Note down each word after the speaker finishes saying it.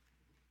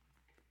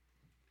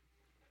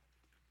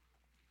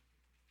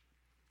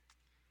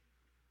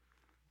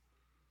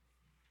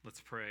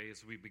Let's pray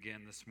as we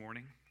begin this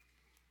morning.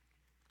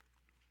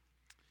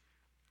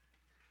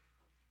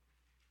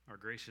 Our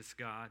gracious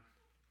God,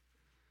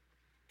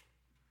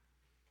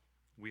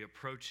 we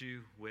approach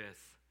you with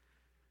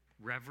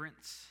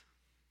reverence.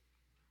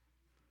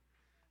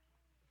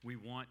 We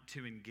want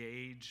to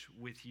engage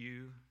with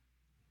you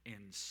in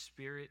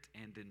spirit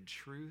and in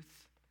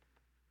truth.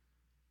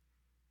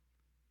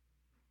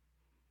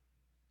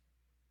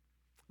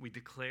 We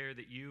declare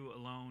that you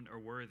alone are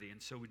worthy,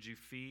 and so would you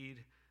feed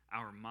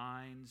our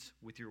minds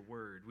with your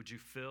word? Would you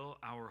fill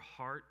our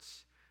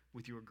hearts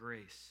with your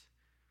grace?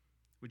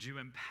 Would you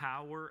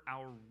empower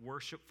our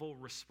worshipful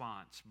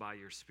response by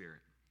your Spirit?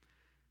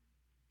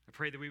 I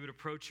pray that we would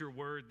approach your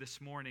word this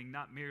morning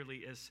not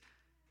merely as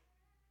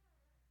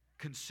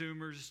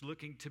consumers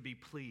looking to be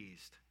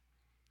pleased,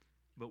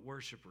 but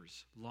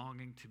worshipers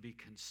longing to be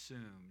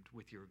consumed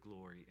with your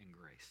glory and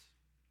grace.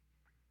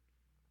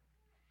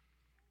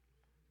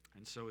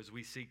 And so as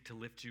we seek to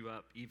lift you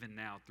up even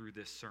now through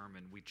this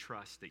sermon, we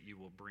trust that you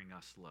will bring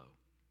us low.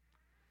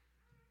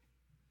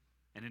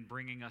 And in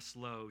bringing us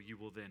low, you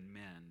will then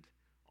mend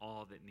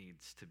all that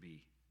needs to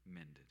be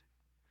mended.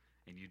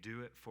 And you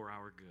do it for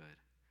our good,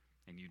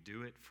 and you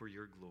do it for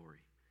your glory.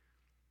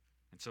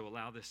 And so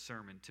allow this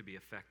sermon to be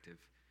effective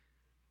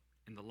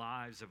in the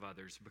lives of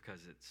others, because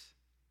it's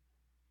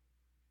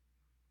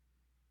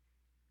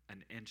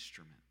an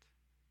instrument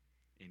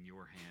in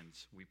your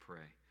hands, we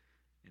pray,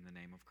 in the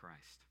name of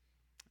Christ.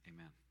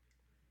 Amen.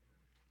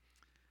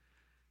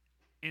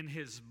 In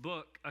his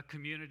book, A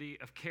Community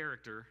of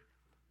Character,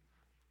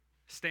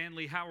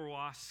 Stanley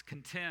Hauerwas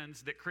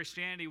contends that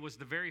Christianity was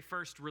the very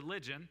first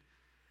religion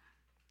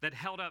that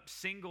held up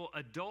single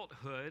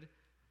adulthood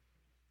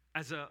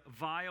as a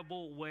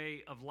viable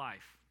way of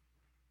life.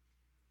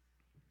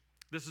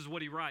 This is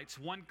what he writes: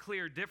 one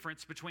clear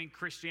difference between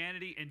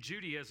Christianity and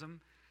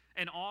Judaism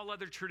and all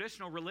other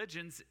traditional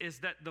religions is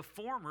that the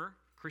former,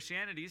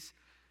 Christianity's,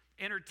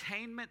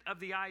 entertainment of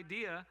the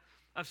idea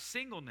of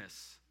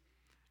singleness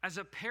as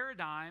a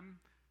paradigm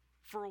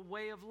for a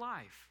way of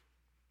life.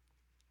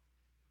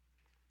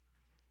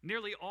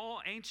 Nearly all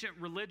ancient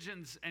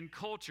religions and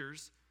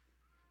cultures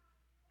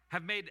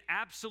have made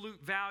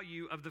absolute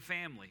value of the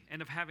family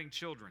and of having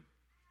children.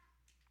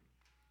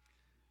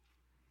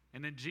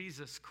 And then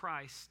Jesus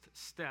Christ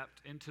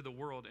stepped into the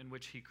world in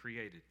which he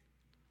created,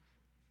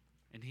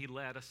 and he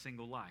led a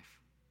single life.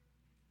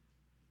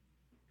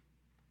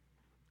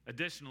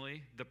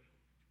 Additionally, the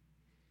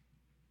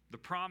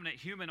prominent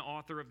human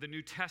author of the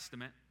New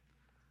Testament,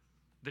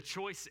 the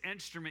choice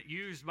instrument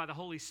used by the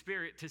Holy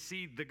Spirit to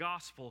see the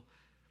gospel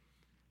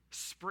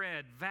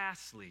spread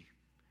vastly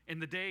in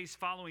the days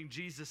following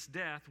Jesus'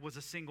 death, was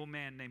a single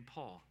man named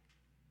Paul.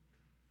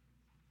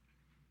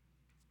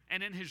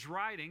 And in his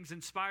writings,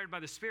 inspired by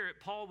the Spirit,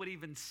 Paul would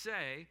even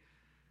say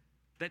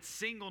that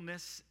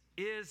singleness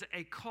is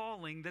a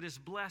calling that is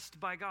blessed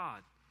by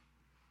God.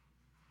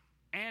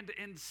 And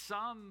in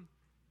some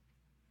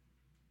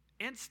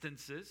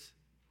instances,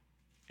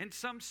 in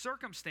some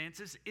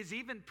circumstances, is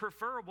even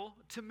preferable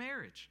to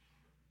marriage.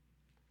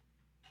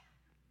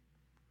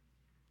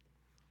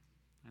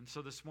 And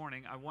so this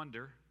morning, I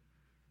wonder,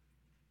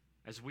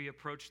 as we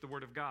approach the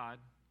Word of God,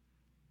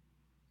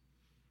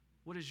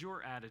 what is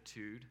your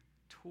attitude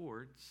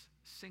towards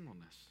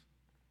singleness?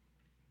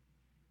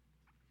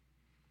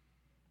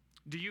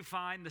 Do you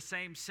find the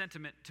same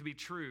sentiment to be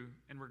true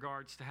in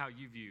regards to how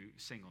you view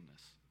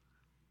singleness?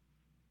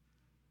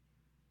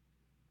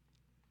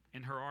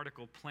 In her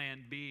article,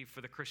 Plan B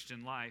for the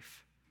Christian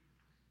Life,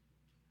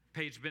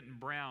 Paige Benton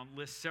Brown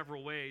lists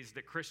several ways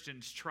that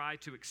Christians try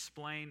to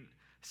explain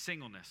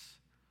singleness.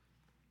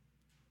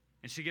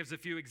 And she gives a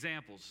few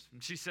examples.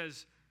 And she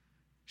says,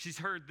 she's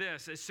heard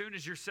this: as soon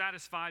as you're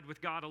satisfied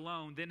with God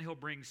alone, then he'll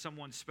bring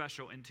someone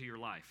special into your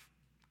life.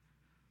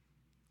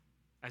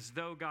 As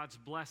though God's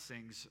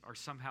blessings are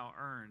somehow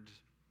earned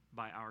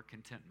by our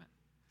contentment.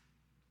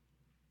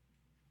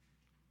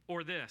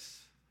 Or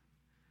this: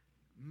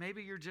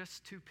 maybe you're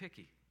just too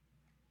picky.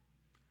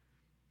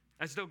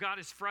 As though God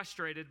is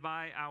frustrated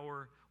by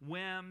our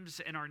whims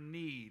and our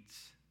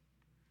needs.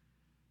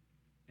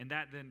 And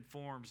that then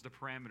forms the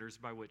parameters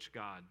by which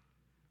God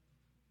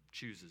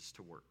chooses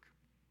to work.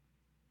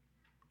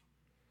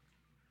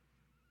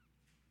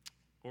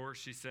 Or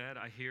she said,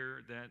 I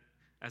hear that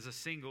as a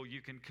single,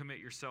 you can commit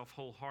yourself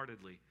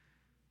wholeheartedly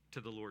to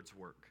the Lord's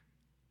work.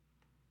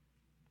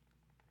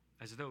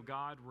 As though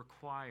God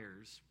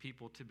requires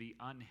people to be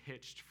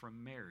unhitched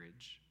from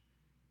marriage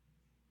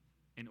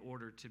in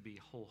order to be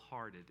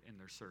wholehearted in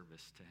their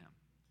service to him.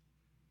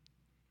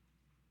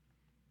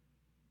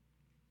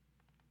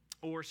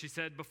 Or she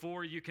said,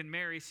 before you can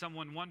marry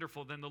someone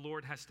wonderful, then the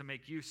Lord has to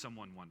make you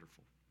someone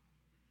wonderful.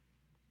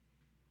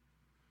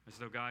 As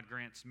though God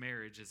grants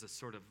marriage as a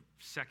sort of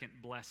second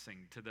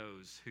blessing to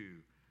those who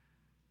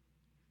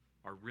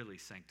are really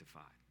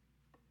sanctified.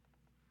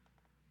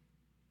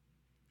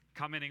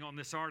 Commenting on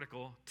this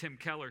article, Tim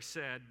Keller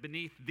said,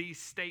 beneath these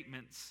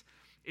statements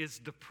is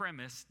the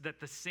premise that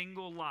the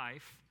single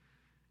life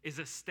is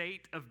a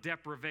state of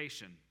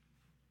deprivation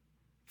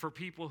for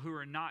people who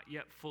are not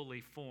yet fully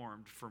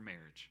formed for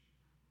marriage.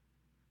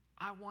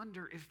 I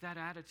wonder if that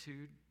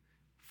attitude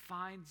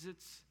finds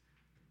its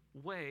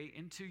way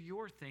into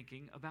your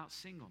thinking about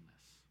singleness.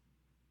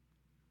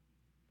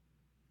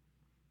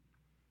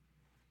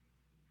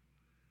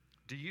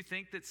 Do you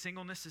think that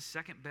singleness is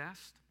second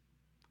best?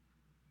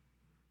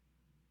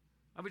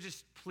 I would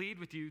just plead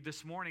with you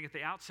this morning at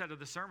the outset of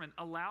the sermon,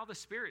 allow the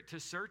Spirit to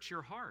search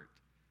your heart.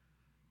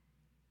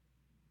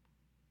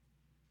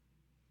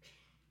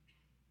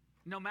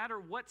 No matter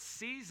what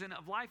season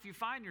of life you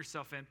find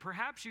yourself in,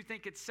 perhaps you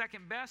think it's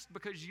second best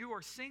because you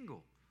are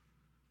single.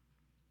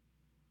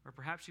 Or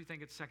perhaps you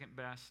think it's second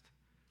best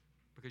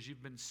because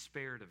you've been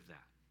spared of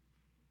that.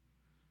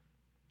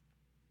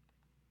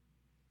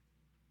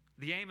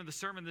 The aim of the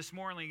sermon this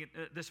morning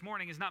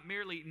is not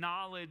merely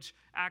knowledge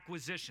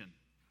acquisition,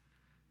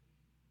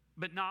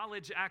 but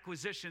knowledge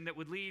acquisition that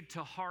would lead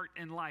to heart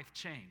and life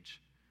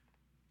change.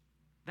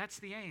 That's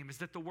the aim, is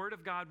that the Word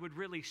of God would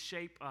really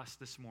shape us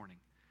this morning.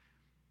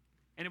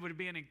 And it would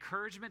be an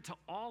encouragement to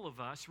all of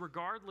us,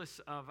 regardless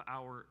of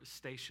our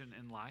station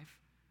in life.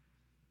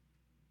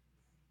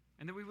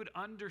 And that we would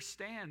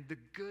understand the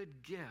good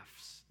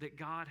gifts that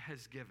God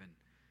has given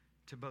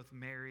to both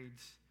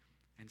marrieds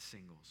and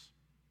singles.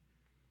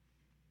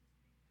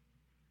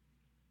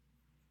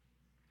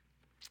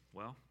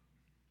 Well,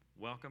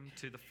 welcome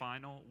to the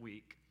final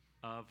week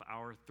of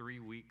our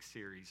 3-week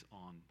series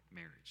on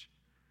marriage.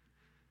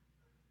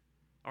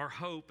 Our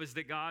hope is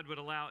that God would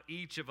allow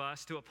each of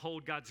us to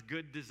uphold God's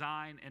good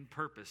design and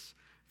purpose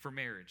for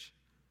marriage.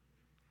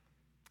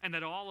 And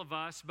that all of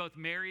us, both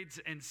marrieds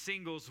and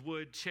singles,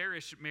 would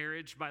cherish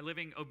marriage by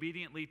living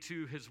obediently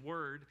to His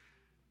Word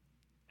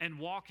and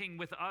walking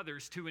with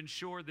others to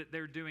ensure that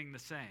they're doing the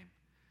same.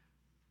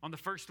 On the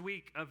first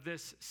week of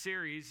this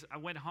series, I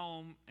went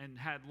home and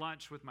had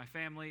lunch with my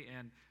family,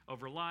 and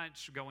over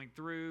lunch, going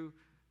through,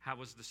 how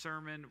was the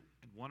sermon?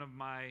 And one of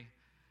my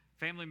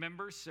family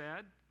members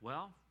said,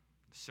 well,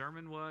 the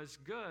sermon was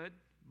good,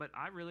 but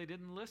I really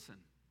didn't listen.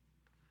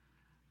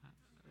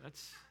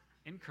 That's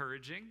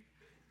encouraging.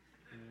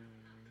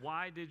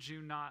 Why did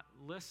you not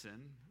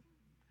listen?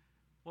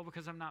 Well,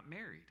 because I'm not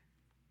married.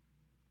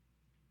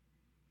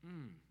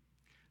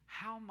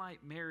 How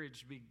might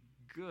marriage be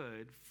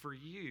good for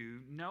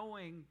you,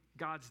 knowing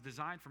God's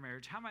design for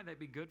marriage? How might that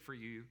be good for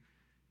you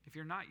if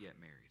you're not yet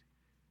married?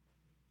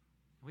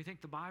 We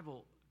think the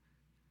Bible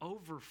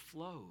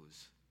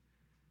overflows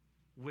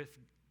with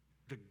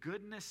the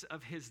goodness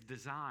of His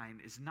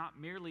design is not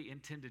merely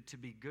intended to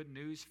be good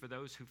news for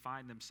those who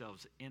find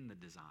themselves in the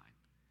design.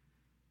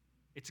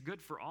 It's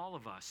good for all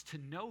of us to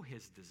know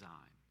His design.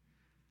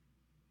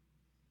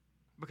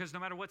 Because no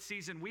matter what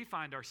season we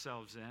find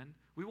ourselves in,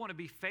 we want to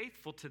be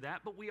faithful to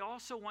that, but we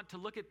also want to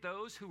look at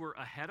those who are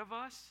ahead of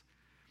us,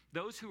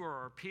 those who are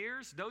our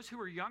peers, those who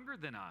are younger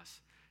than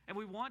us, and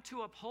we want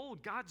to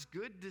uphold God's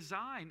good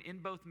design in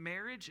both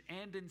marriage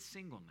and in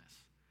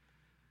singleness.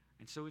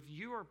 And so if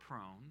you are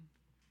prone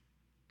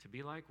to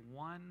be like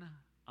one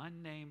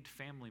unnamed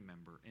family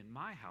member in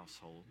my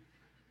household,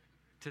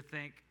 to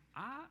think,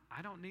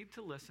 I don't need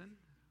to listen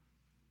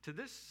to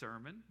this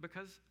sermon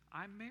because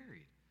I'm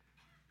married,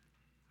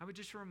 I would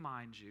just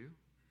remind you,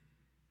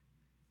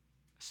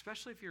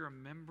 especially if you're a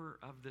member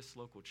of this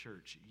local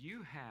church,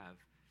 you have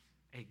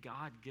a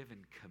God-given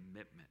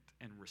commitment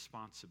and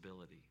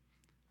responsibility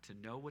to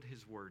know what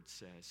His Word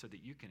says so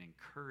that you can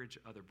encourage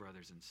other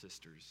brothers and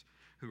sisters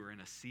who are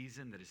in a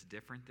season that is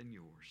different than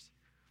yours.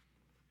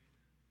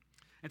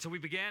 And so we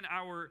began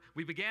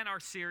our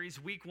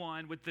series, week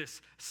 1, with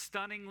this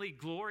stunningly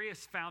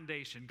glorious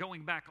foundation,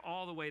 going back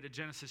all the way to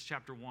Genesis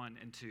chapter 1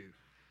 and 2.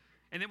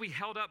 And then we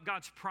held up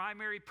God's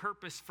primary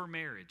purpose for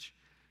marriage.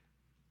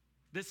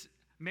 This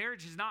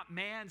marriage is not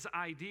man's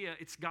idea,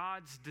 it's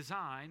God's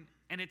design,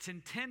 and it's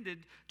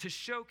intended to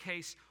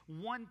showcase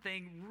one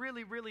thing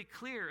really, really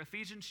clear.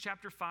 Ephesians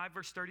chapter 5,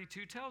 verse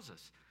 32 tells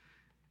us.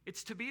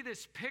 It's to be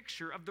this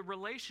picture of the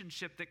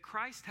relationship that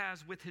Christ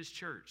has with His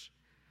church.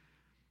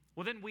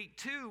 Well, then week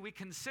 2, we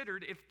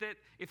considered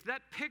if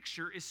that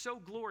picture is so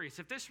glorious,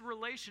 if this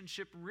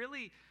relationship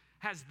really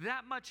has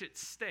that much at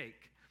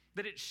stake,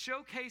 that it's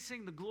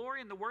showcasing the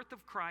glory and the worth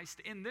of Christ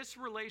in this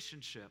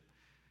relationship,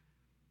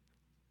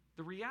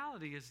 the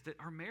reality is that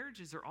our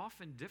marriages are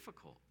often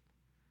difficult.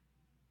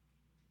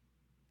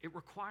 It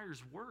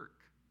requires work.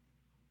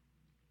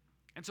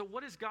 And so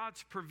what is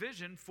God's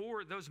provision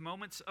for those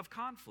moments of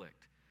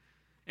conflict?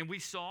 And we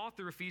saw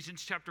through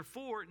Ephesians chapter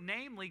 4,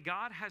 namely,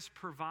 God has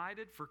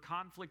provided for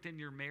conflict in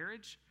your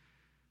marriage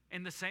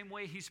in the same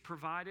way He's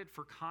provided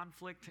for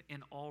conflict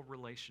in all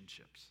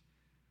relationships.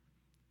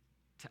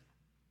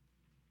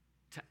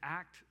 To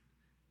act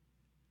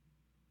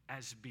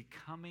as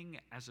becoming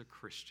as a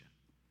Christian.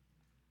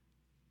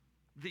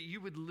 That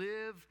you would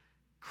live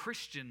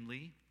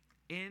Christianly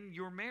in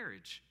your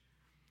marriage.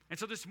 And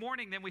so this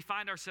morning, then, we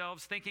find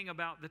ourselves thinking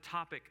about the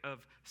topic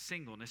of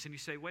singleness. And you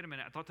say, wait a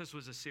minute, I thought this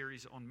was a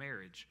series on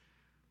marriage.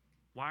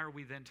 Why are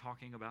we then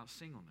talking about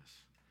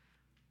singleness?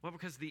 Well,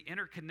 because the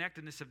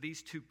interconnectedness of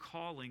these two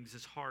callings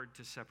is hard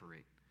to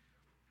separate.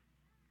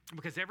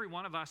 Because every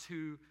one of us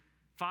who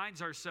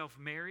finds ourselves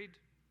married,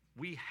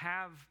 we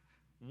have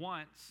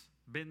once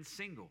been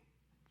single.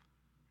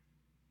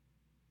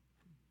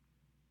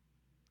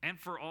 And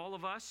for all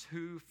of us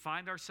who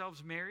find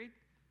ourselves married,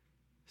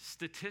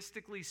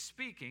 statistically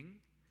speaking,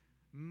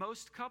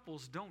 most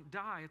couples don't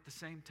die at the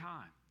same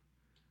time.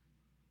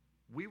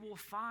 We will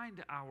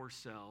find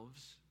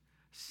ourselves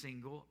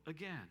single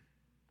again.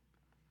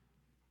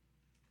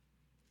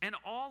 And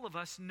all of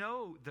us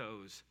know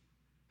those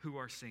who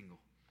are single.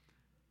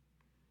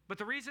 But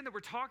the reason that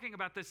we're talking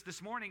about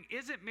this morning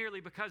isn't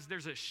merely because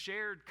there's a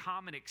shared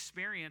common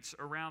experience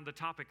around the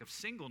topic of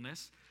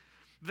singleness.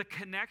 The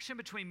connection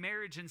between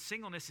marriage and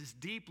singleness is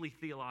deeply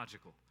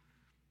theological.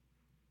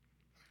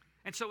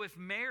 And so if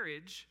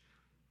marriage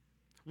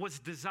was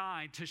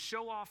designed to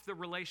show off the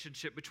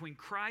relationship between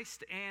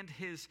Christ and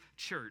his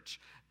church,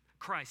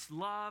 Christ's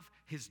love,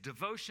 his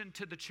devotion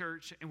to the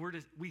church, and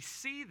we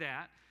see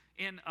that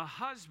in a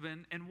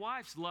husband and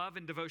wife's love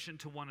and devotion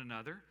to one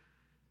another,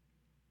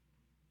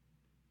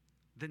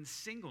 then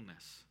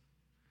singleness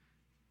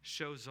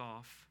shows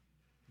off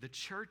the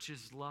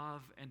church's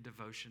love and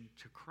devotion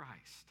to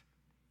Christ.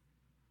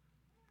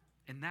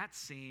 And that's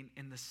seen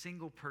in the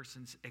single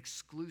person's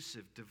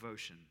exclusive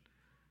devotion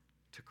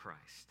to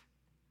Christ.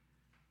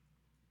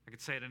 I could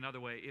say it another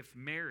way. If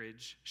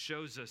marriage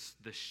shows us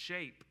the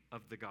shape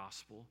of the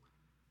gospel,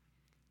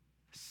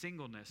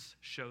 singleness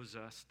shows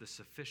us the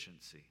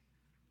sufficiency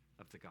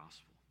of the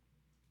gospel.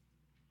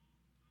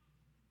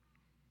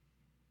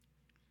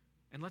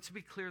 And let's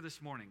be clear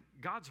this morning.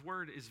 God's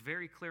word is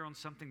very clear on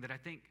something that I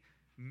think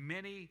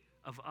many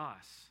of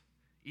us,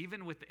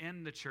 even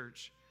within the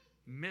church,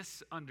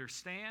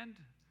 misunderstand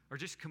or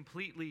just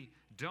completely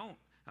don't.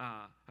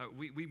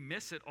 We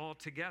miss it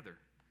altogether.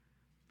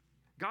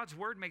 God's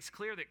word makes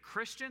clear that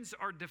Christians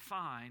are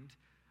defined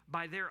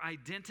by their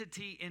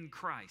identity in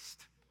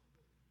Christ,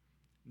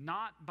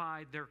 not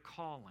by their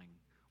calling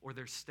or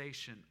their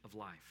station of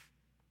life.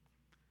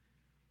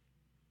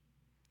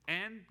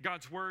 And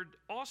God's word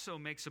also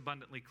makes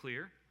abundantly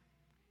clear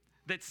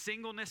that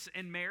singleness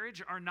and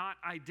marriage are not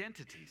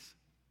identities.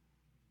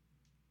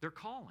 They're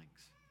callings.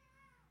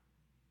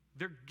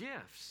 They're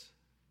gifts.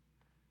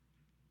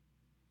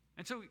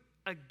 And so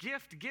a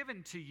gift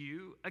given to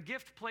you, a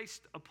gift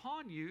placed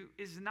upon you,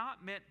 is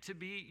not meant to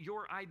be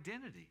your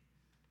identity.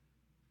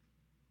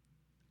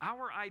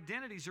 Our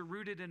identities are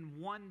rooted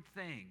in one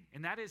thing,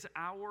 and that is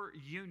our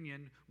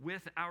union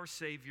with our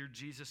Savior,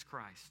 Jesus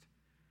Christ.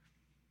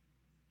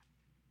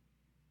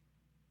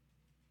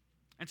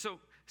 And so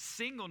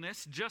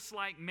singleness, just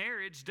like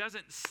marriage,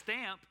 doesn't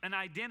stamp an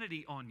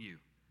identity on you.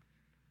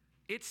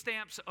 It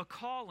stamps a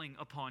calling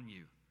upon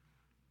you.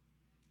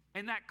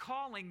 And that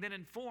calling then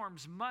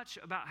informs much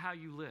about how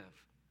you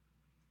live.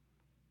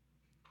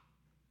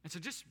 And so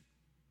just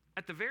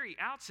at the very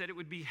outset, it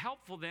would be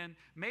helpful then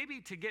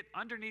maybe to get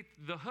underneath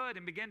the hood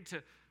and begin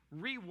to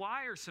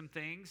rewire some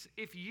things.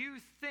 If you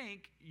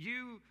think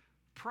you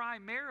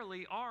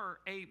primarily are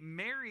a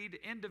married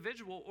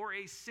individual or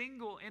a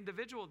single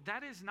individual,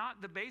 that is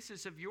not the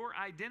basis of your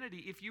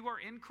identity if you are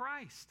in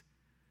Christ.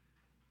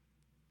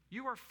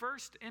 You are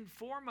first and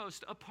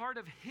foremost a part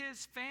of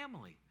his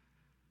family.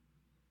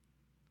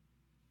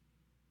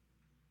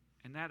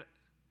 And that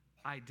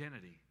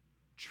identity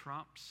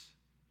trumps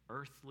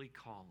earthly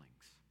callings.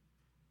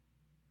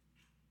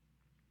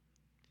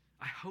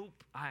 I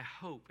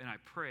hope, and I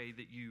pray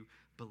that you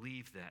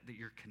believe that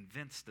you're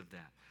convinced of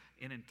that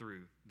in and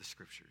through the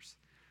Scriptures.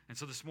 And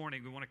so this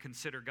morning, we want to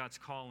consider God's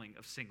calling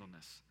of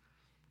singleness.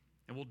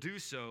 And we'll do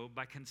so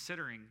by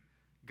considering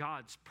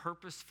God's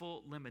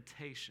purposeful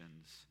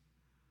limitations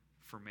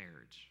for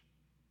marriage.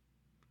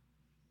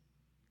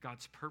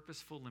 God's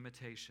purposeful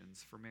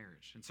limitations for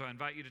marriage. And so I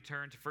invite you to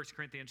turn to 1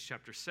 Corinthians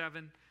chapter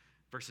 7,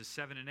 verses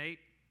 7 and 8.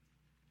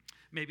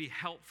 May be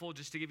helpful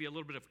just to give you a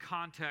little bit of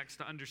context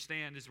to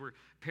understand as we're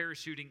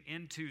parachuting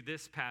into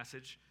this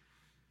passage.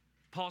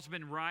 Paul's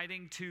been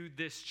writing to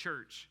this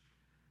church.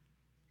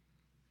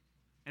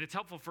 And it's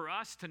helpful for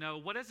us to know,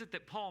 what is it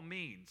that Paul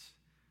means?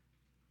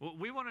 Well,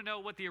 we want to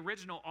know what the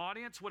original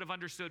audience would have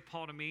understood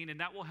Paul to mean, and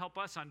that will help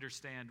us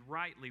understand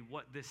rightly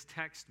what this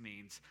text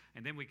means,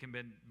 and then we can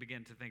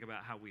begin to think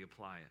about how we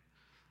apply it.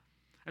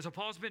 And so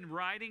Paul's been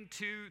writing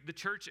to the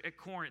church at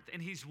Corinth,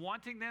 and he's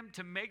wanting them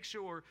to make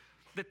sure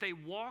that they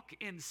walk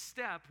in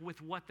step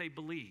with what they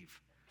believe.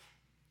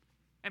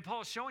 And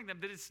Paul is showing them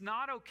that it's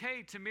not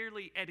okay to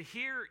merely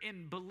adhere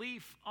in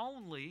belief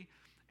only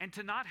and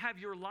to not have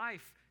your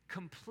life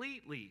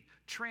completely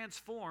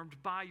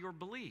transformed by your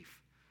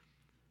belief.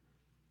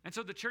 And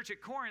so the church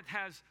at Corinth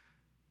has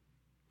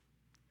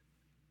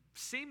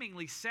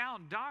seemingly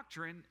sound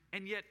doctrine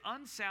and yet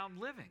unsound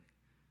living.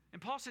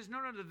 And Paul says, no,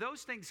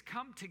 those things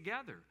come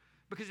together.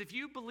 Because if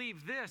you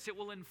believe this, it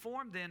will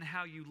inform then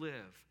how you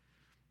live.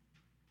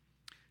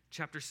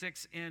 Chapter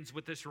 6 ends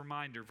with this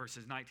reminder,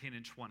 verses 19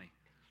 and 20.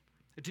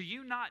 Do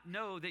you not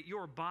know that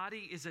your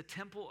body is a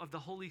temple of the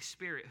Holy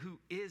Spirit who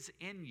is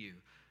in you,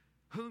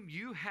 whom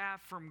you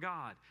have from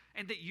God,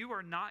 and that you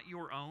are not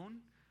your own?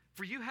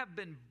 For you have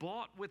been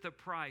bought with a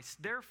price.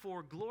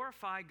 Therefore,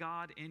 glorify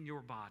God in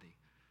your body.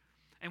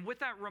 And with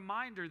that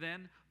reminder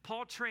then,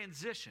 Paul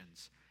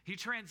transitions. He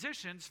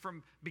transitions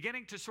from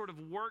beginning to sort of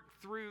work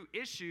through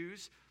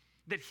issues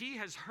that he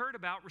has heard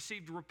about,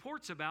 received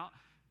reports about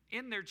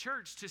in their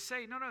church, to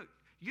say, no,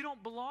 you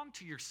don't belong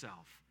to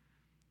yourself.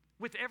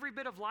 With every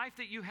bit of life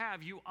that you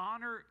have, you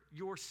honor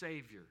your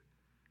Savior.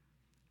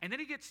 And then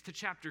he gets to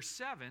chapter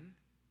 7,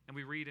 and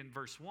we read in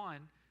verse 1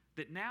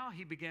 that now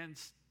he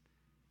begins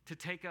to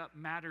take up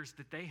matters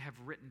that they have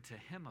written to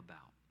him about.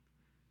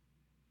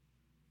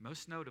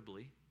 Most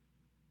notably,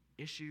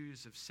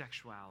 issues of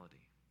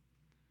sexuality.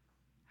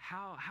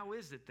 How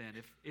is it then,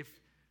 if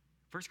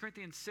 1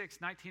 Corinthians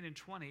 6, 19 and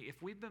 20,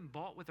 if we've been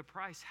bought with a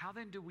price, how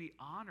then do we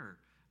honor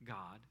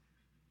God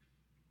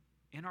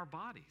in our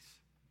bodies?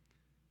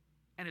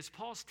 And as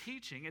Paul's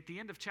teaching at the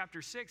end of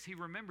chapter 6, he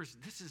remembers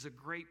this is a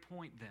great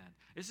point then.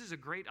 This is a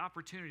great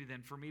opportunity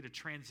then for me to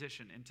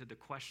transition into the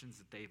questions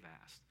that they've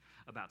asked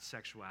about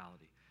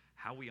sexuality.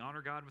 How we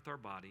honor God with our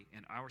body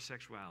and our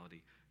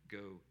sexuality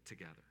go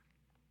together.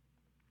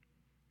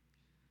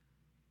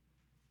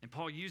 And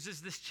Paul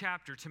uses this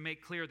chapter to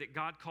make clear that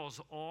God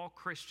calls all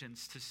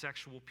Christians to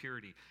sexual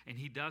purity. And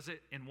he does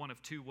it in one of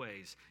two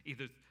ways,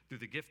 either through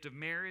the gift of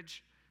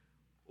marriage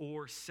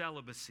or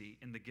celibacy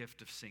in the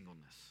gift of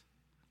singleness.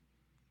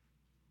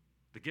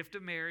 The gift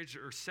of marriage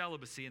or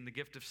celibacy in the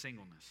gift of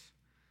singleness.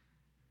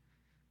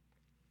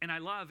 And I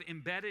love,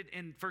 embedded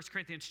in 1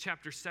 Corinthians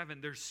chapter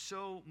 7, there's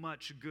so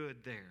much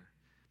good there.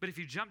 But if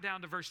you jump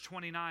down to verse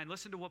 29,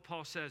 listen to what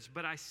Paul says.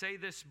 But I say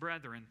this,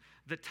 brethren,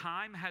 the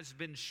time has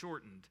been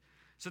shortened,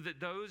 so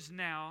that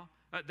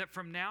that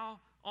from now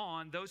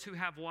on, those who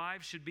have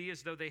wives should be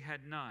as though they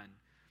had none,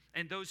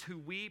 and those who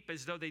weep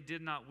as though they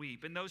did not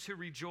weep, and those who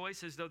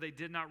rejoice as though they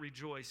did not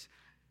rejoice,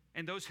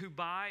 and those who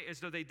buy as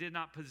though they did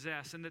not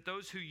possess, and that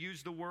those who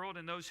use the world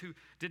and those who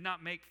did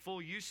not make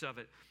full use of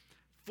it.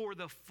 For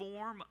the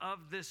form of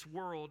this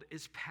world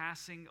is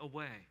passing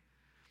away.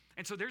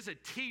 And so there's a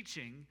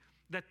teaching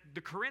that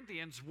the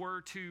Corinthians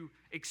were to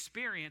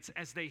experience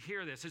as they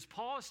hear this. As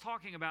Paul is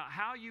talking about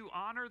how you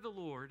honor the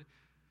Lord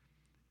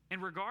in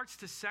regards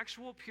to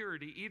sexual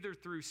purity, either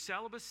through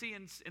celibacy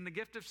in the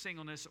gift of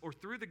singleness or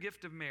through the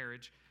gift of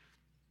marriage,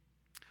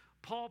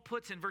 Paul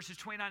puts in verses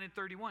 29 and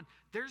 31,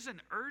 there's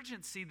an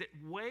urgency that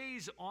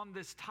weighs on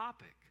this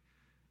topic.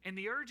 And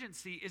the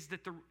urgency is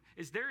that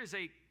there is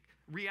a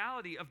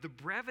reality of the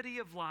brevity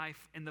of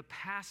life and the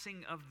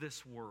passing of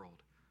this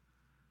world.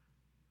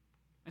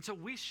 And so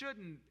we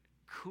shouldn't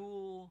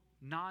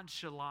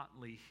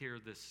nonchalantly hear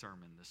this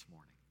sermon this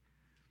morning.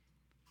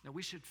 Now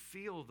we should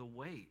feel the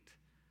weight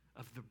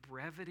of the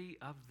brevity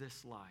of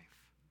this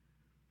life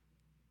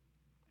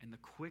and the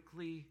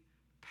quickly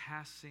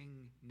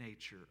passing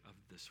nature of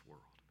this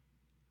world.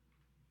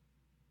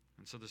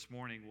 And so this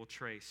morning we'll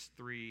trace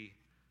 3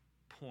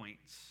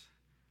 points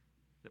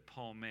that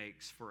Paul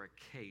makes for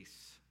a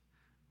case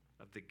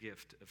of the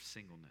gift of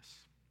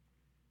singleness.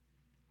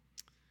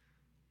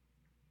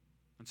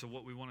 And so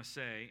what we want to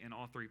say in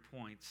all 3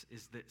 points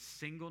is that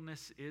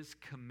singleness is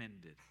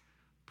commended.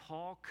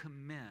 Paul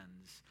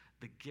commends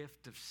the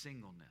gift of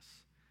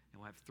singleness. And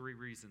we'll have 3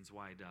 reasons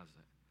why he does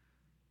it.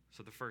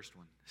 So the first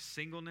one,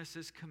 singleness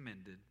is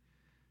commended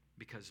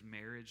because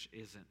marriage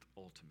isn't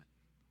ultimate.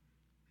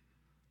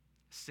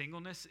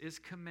 Singleness is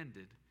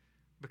commended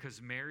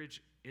because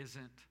marriage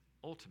isn't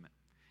ultimate.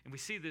 And we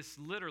see this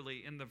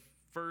literally in the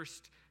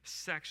first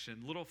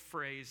section, little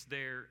phrase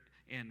there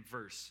in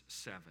verse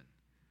 7.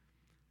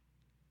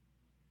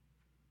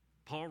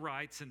 Paul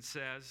writes and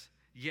says,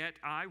 yet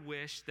I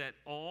wish that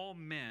all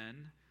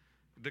men,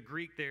 the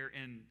Greek there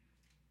in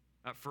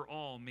for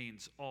all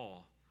means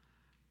all.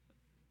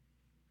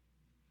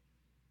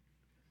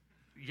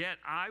 Yet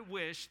I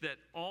wish that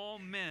all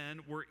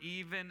men were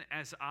even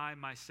as I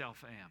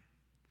myself am.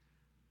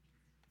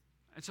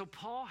 And so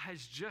Paul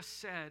has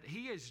just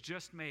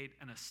made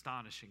an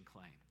astonishing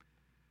claim.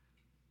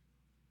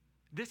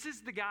 This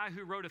is the guy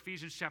who wrote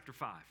Ephesians chapter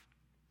 5.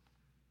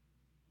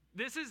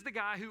 This is the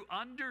guy who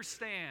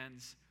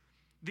understands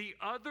the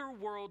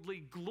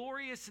otherworldly,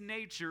 glorious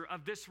nature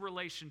of this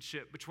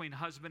relationship between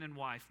husband and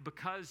wife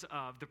because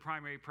of the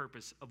primary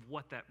purpose of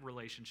what that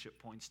relationship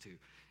points to.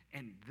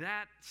 And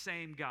that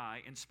same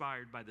guy,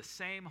 inspired by the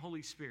same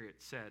Holy Spirit,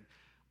 said,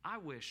 I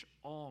wish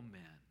all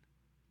men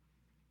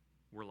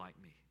were like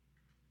me,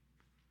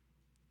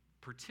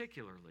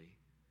 particularly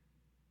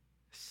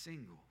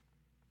single.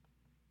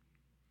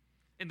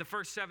 In the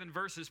first 7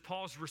 verses,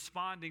 Paul's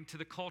responding to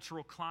the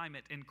cultural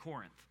climate in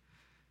Corinth.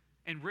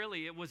 And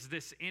really, it was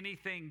this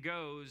anything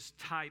goes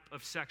type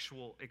of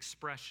sexual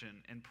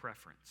expression and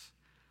preference.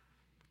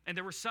 And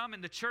there were some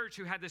in the church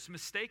who had this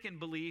mistaken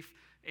belief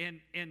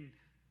in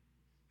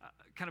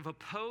kind of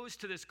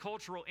opposed to this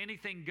cultural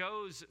anything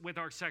goes with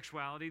our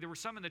sexuality. There were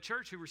some in the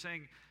church who were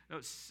saying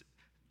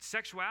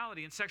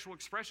sexuality and sexual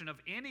expression of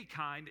any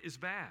kind is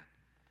bad.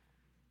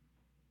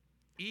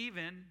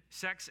 Even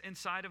sex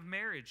inside of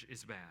marriage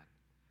is bad.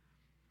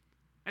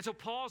 And so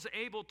Paul's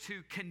able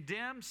to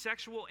condemn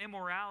sexual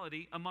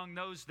immorality among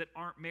those that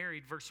aren't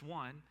married, verse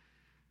 1,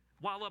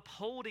 while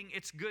upholding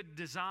its good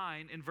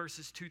design in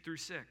verses 2 through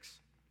 6.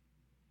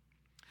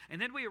 And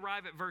then we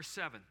arrive at verse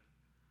 7.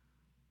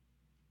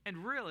 And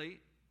really,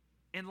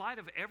 in light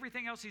of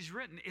everything else he's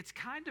written, it's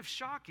kind of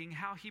shocking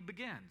how he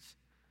begins.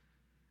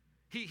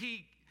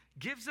 He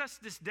gives us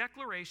this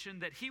declaration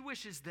that he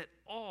wishes that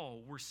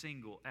all were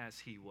single as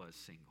he was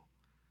single.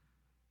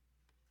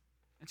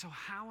 And so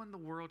how in the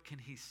world can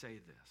he say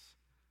this?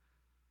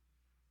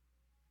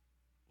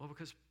 Well,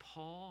 because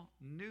Paul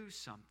knew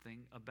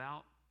something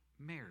about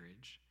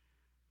marriage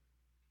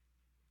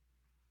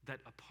that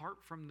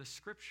apart from the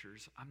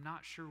scriptures, I'm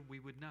not sure we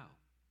would know.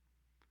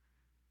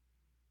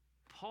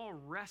 Paul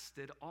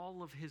rested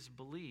all of his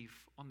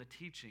belief on the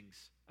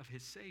teachings of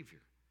his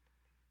Savior.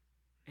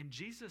 And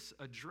Jesus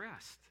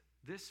addressed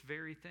this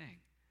very thing.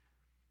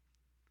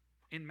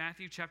 In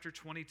Matthew chapter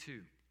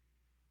 22,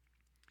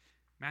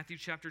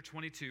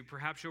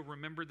 perhaps you'll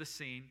remember the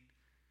scene.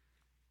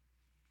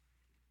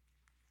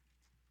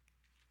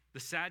 The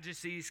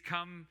Sadducees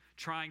come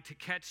trying to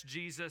catch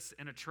Jesus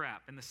in a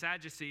trap. And the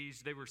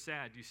Sadducees, they were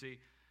sad, you see,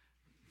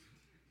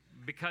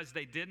 because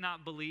they did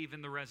not believe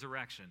in the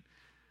resurrection.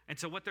 And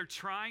so what they're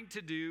trying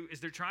to do is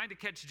they're trying to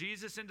catch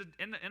Jesus in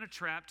a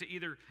trap to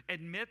either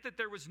admit that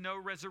there was no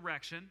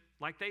resurrection,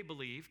 like they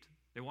believed.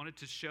 They wanted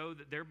to show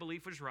that their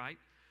belief was right.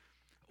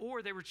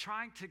 Or they were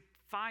trying to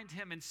find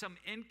him in some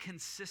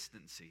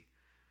inconsistency,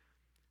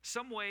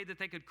 some way that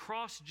they could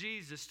cross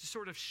Jesus to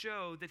sort of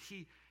show that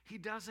he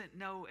doesn't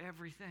know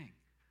everything.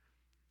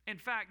 In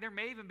fact, there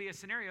may even be a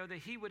scenario that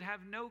he would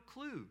have no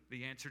clue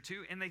the answer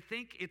to, and they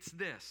think it's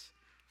this.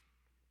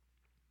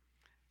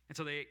 And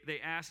so they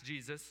ask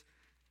Jesus,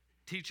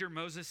 "Teacher,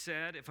 Moses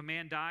said, if a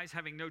man dies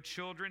having no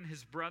children,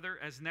 his brother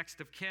as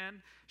next of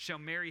kin shall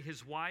marry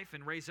his wife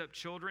and raise up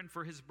children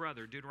for his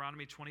brother."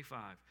 Deuteronomy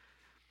 25.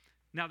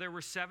 Now there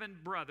were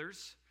 7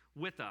 brothers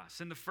with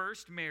us, and the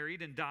first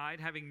married and died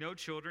having no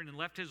children and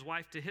left his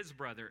wife to his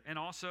brother, and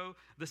also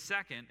the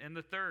second and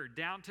the third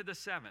down to the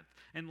 7th.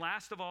 And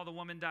last of all, the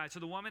woman died.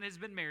 So the woman has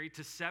been married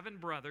to 7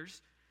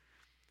 brothers.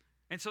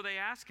 And so they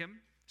ask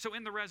him, so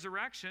in the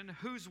resurrection,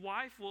 whose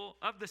wife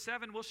of the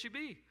 7 will she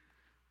be?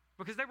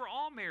 Because they were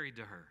all married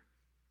to her.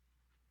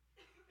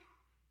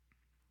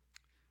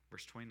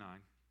 Verse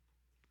 29.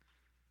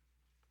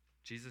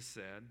 Jesus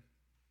said,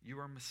 "You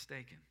are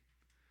mistaken,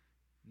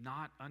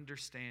 not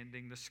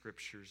understanding the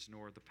scriptures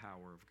nor the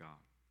power of God."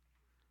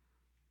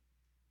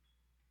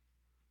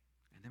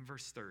 And then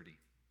verse 30.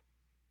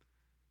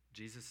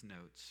 Jesus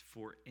notes,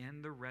 "For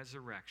in the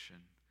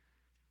resurrection,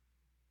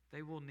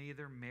 they will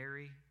neither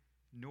marry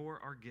nor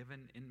are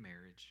given in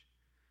marriage,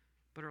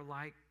 but are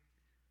like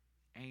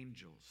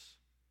angels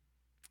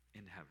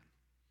in heaven."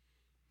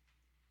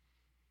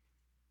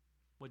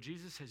 What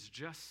Jesus has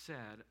just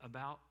said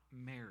about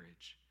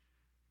marriage,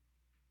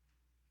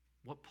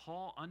 what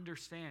Paul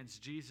understands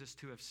Jesus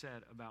to have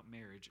said about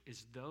marriage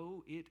is,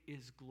 though it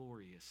is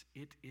glorious,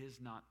 it is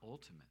not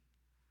ultimate.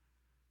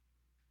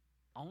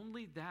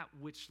 Only that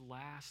which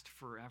lasts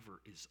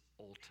forever is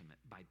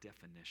ultimate by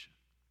definition.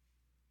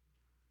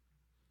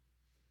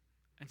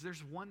 And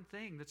there's one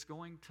thing that's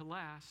going to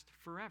last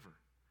forever.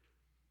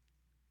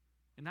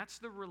 And that's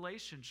the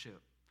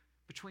relationship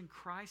between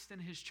Christ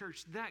and his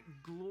church,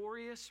 that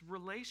glorious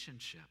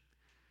relationship.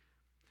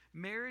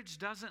 Marriage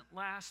doesn't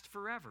last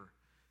forever,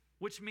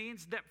 which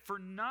means that for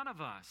none of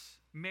us,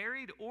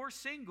 married or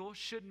single,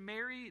 should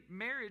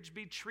marriage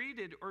be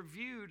treated or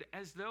viewed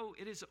as though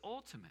it is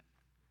ultimate.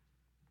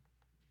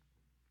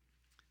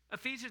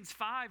 Ephesians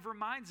 5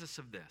 reminds us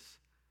of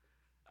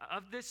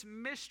this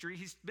mystery.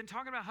 He's been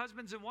talking about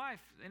husbands and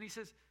wife, and he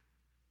says,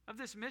 of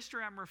this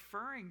mystery, I'm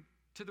referring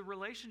to the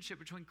relationship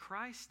between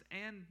Christ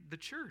and the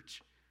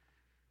church.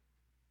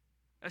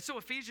 So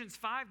Ephesians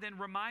 5 then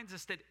reminds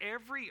us that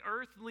every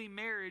earthly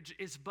marriage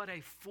is but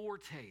a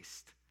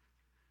foretaste.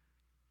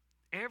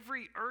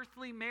 Every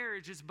earthly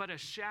marriage is but a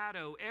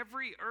shadow.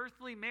 Every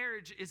earthly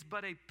marriage is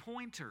but a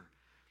pointer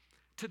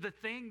to the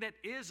thing that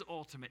is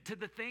ultimate, to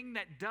the thing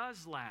that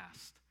does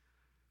last,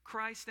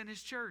 Christ and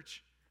his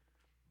church.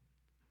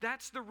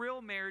 That's the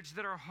real marriage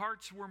that our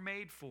hearts were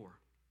made for.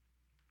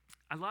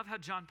 I love how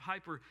John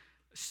Piper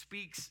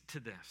speaks to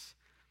this.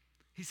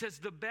 He says,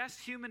 the best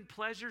human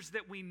pleasures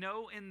that we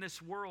know in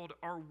this world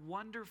are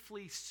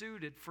wonderfully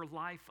suited for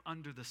life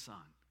under the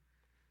sun.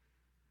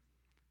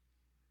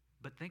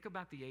 But think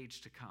about the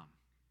age to come.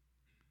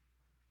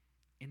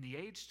 In the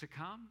age to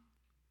come,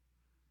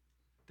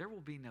 there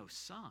will be no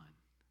sun.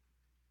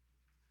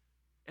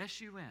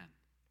 S-U-N.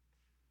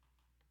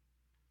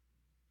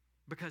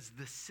 Because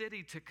the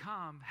city to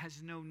come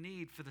has no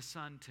need for the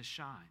sun to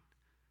shine,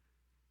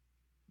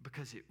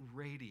 because it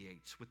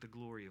radiates with the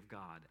glory of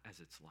God as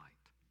its light.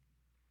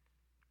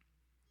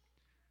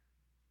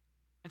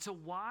 And so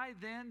why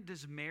then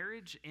does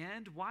marriage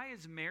end? Why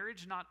is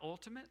marriage not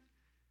ultimate?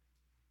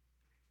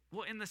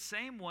 Well, in the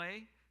same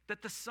way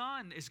that the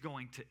sun is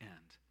going to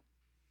end.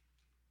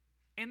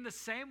 In the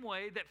same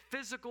way that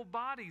physical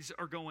bodies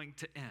are going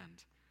to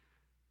end.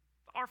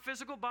 Our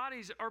physical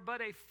bodies are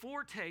but a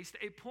foretaste,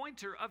 a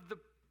pointer of the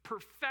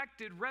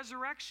perfected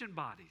resurrection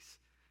bodies.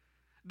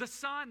 The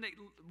sun that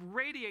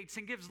radiates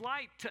and gives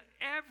light to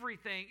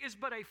everything is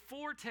but a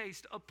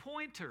foretaste, a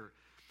pointer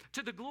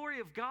to the glory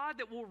of God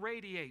that will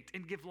radiate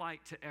and give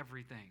light to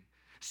everything.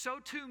 So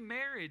too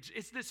marriage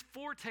is this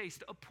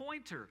foretaste, a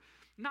pointer,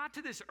 not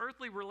to this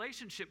earthly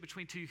relationship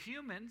between two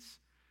humans,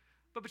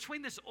 but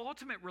between this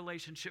ultimate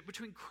relationship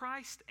between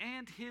Christ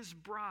and his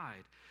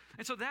bride.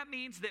 And so that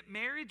means that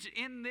marriage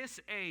in this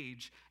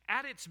age,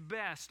 at its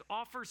best,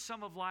 offers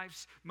some of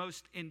life's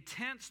most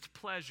intense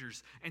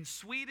pleasures and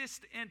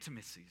sweetest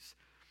intimacies.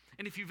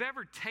 And if you've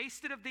ever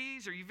tasted of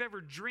these, or you've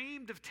ever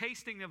dreamed of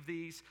tasting of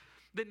these,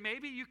 then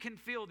maybe you can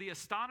feel the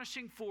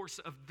astonishing force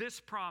of this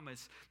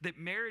promise that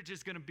marriage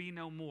is going to be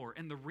no more.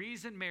 And the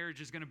reason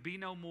marriage is going to be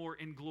no more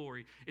in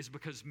glory is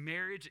because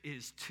marriage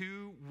is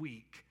too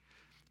weak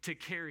to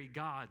carry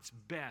God's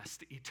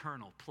best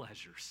eternal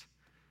pleasures.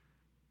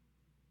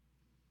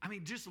 I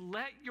mean, just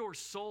let your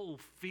soul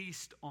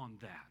feast on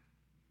that.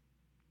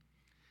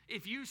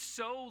 If you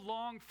so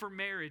long for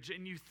marriage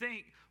and you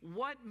think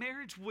what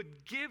marriage would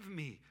give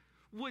me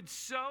would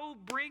so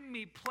bring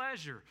me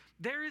pleasure,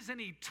 there is an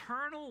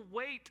eternal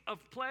weight of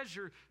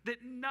pleasure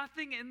that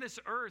nothing in this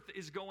earth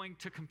is going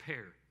to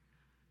compare.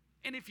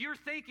 And if you're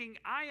thinking,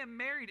 I am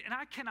married and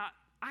I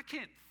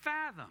can't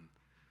fathom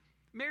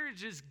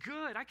marriage is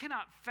good, I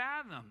cannot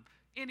fathom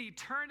in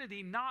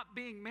eternity not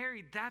being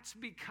married, that's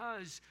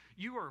because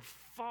you are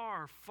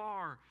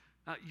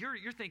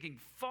you're thinking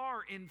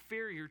far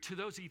inferior to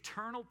those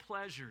eternal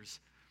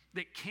pleasures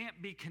that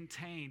can't be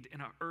contained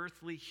in an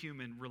earthly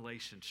human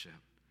relationship.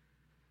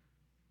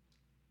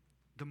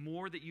 The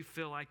more that you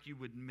feel like you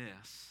would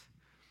miss,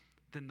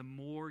 then the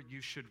more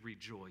you should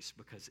rejoice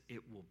because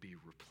it will be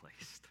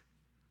replaced.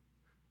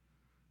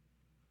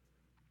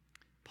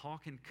 Paul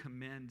can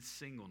commend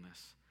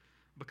singleness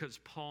because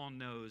Paul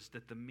knows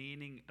that the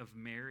meaning of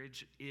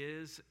marriage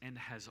is and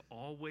has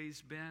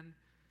always been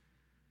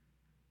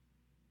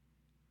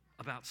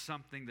about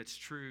something that's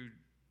true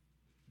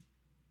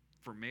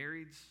for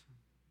marrieds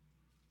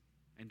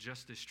and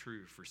just as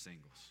true for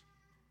singles.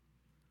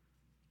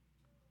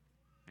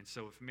 And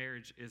so if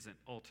marriage isn't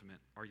ultimate,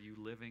 are you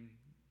living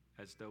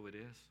as though it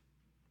is?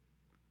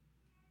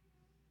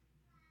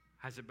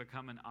 Has it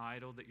become an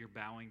idol that you're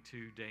bowing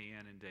to day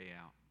in and day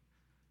out?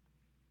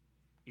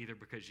 Either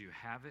because you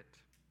have it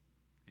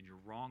and you're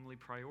wrongly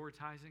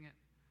prioritizing it,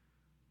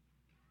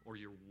 or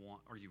you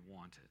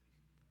want it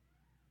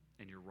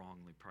and you're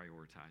wrongly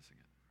prioritizing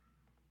it.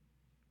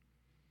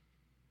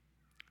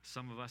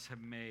 Some of us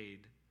have made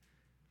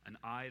an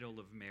idol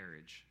of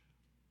marriage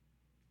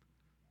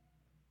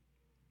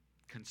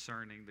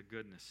concerning the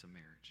goodness of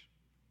marriage.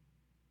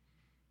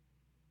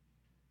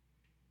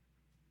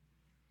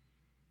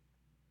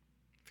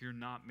 If you're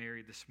not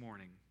married this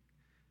morning,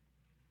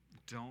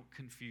 don't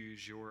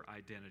confuse your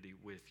identity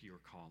with your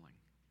calling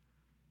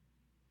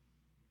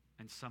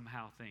and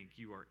somehow think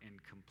you are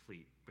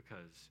incomplete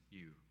because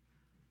you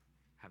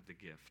have the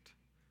gift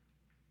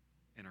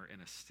and are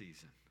in a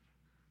season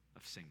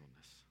of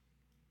singleness.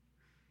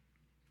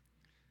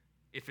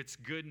 If it's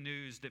good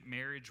news that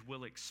marriage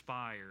will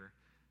expire,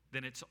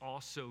 then it's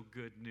also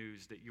good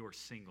news that your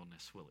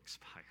singleness will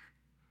expire,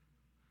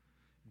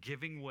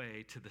 giving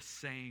way to the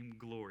same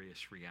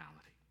glorious reality.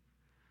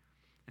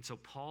 And so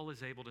Paul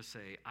is able to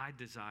say, I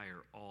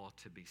desire all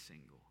to be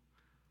single.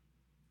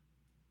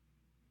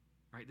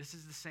 Right? This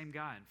is the same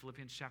guy in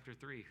Philippians chapter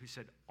 3 who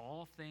said,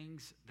 all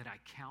things that I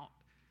count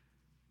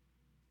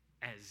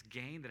as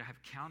gain, that I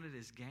have counted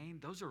as gain,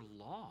 those are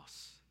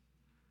loss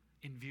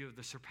in view of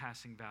the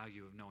surpassing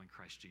value of knowing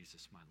Christ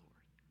Jesus, my Lord.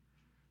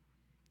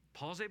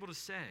 Paul's able to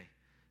say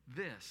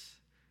this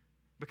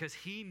because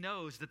he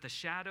knows that the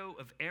shadow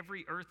of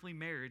every earthly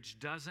marriage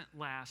doesn't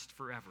last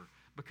forever,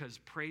 because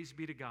praise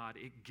be to God,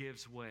 it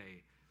gives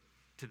way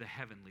to the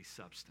heavenly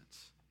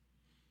substance.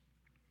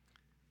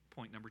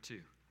 Point number 2.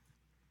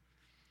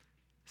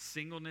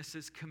 Singleness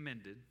is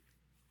commended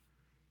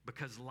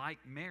because, like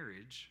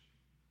marriage,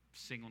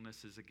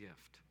 singleness is a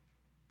gift.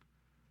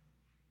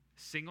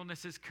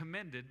 Singleness is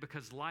commended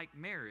because, like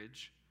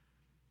marriage,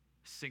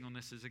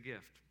 singleness is a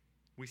gift.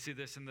 We see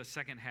this in the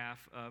second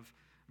half of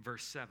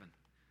verse 7.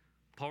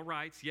 Paul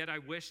writes, yet I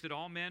wish that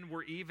all men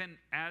were even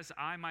as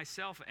I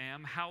myself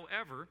am.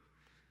 However,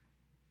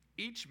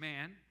 each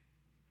man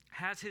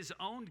has his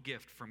own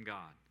gift from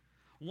God,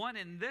 one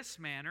in this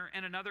manner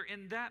and another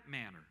in that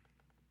manner.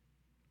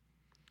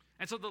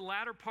 And so the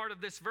latter part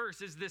of this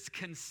verse is this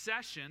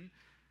concession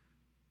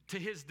to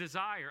his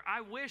desire.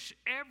 I wish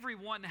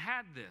everyone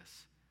had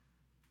this,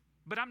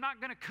 but I'm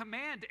not going to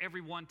command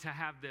everyone to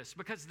have this,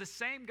 because the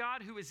same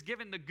God who has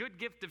given the good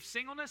gift of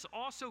singleness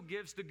also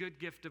gives the good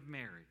gift of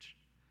marriage.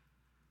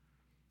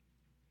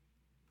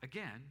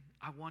 Again,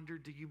 I wonder,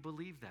 do you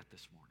believe that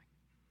this morning?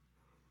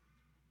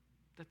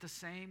 That the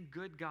same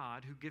good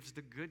God who gives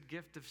the good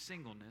gift of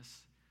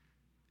singleness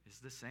is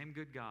the same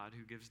good God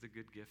who gives the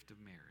good gift of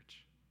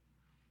marriage.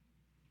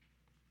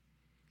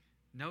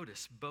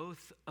 Notice,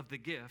 both of the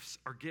gifts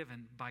are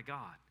given by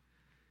God.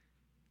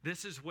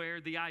 This is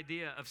where the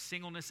idea of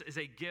singleness as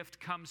a gift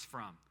comes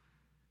from.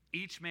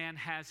 Each man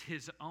has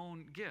his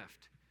own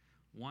gift.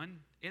 One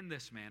in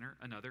this manner,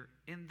 another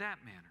in that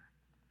manner.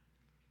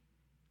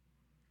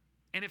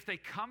 And if they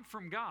come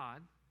from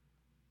God,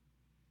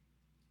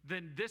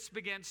 then this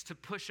begins to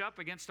push up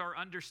against our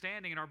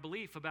understanding and our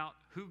belief about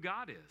who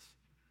God is.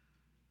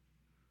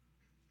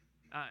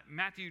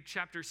 Matthew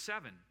chapter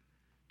 7,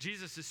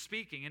 Jesus is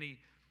speaking and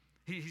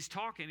he's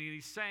talking and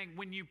he's saying,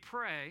 when you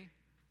pray,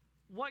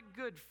 what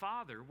good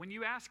father, when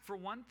you ask for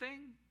one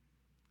thing,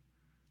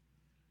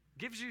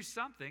 gives you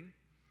something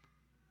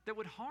that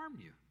would harm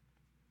you?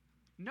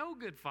 No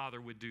good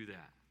father would do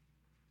that.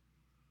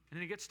 And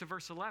then he gets to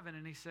verse 11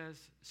 and he says,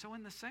 so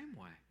in the same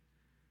way,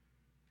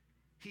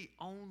 he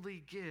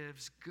only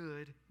gives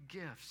good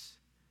gifts.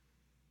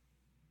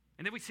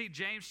 And then we see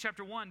James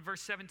chapter 1,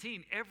 verse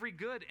 17. Every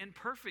good and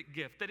perfect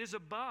gift that is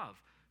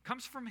above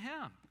comes from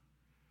him.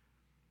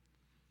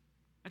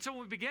 And so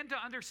when we begin to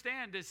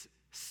understand this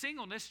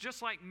singleness,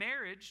 just like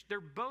marriage,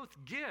 they're both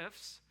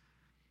gifts,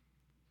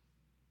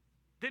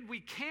 then we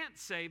can't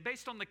say,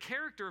 based on the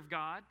character of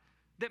God,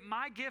 that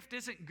my gift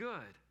isn't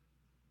good,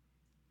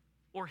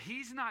 or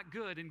he's not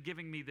good in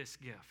giving me this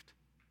gift.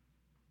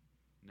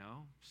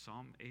 No,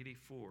 Psalm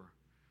 84,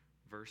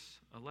 verse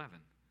 11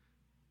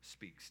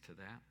 speaks to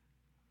that.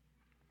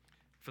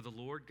 For the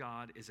Lord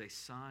God is a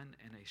sun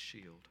and a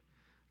shield.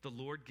 The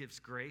Lord gives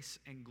grace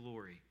and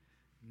glory.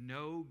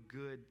 No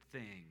good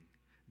thing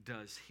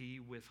does he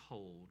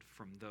withhold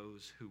from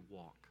those who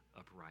walk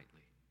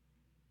uprightly.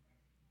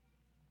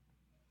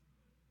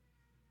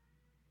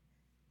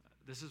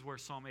 This is where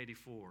Psalm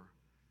 84,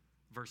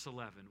 verse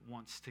 11,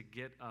 wants to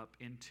get up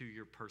into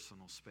your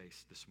personal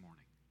space this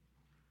morning.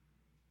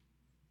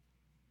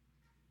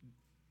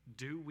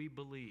 Do we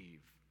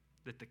believe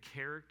that the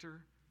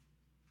character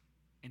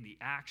and the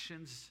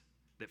actions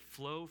that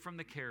flow from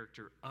the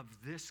character of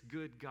this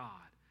good God,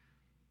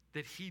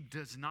 that he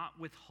does not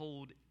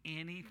withhold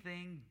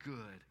anything good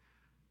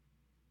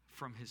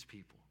from his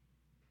people?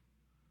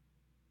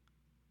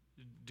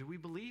 Do we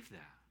believe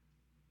that?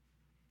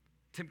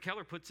 Tim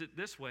Keller puts it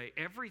this way: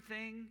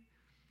 everything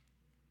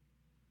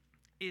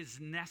is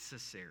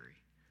necessary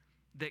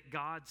that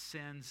God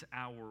sends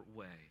our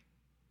way.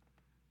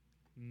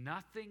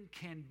 Nothing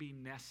can be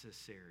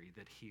necessary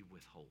that he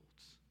withholds.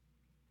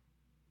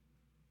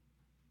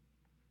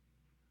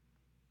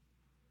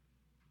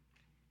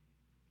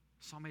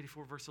 Psalm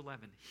 84, verse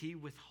 11, he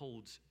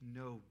withholds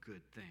no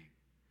good thing.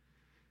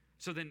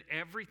 So then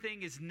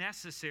everything is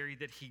necessary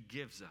that he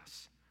gives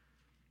us.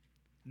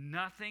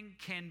 Nothing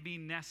can be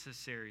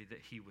necessary that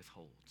he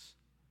withholds.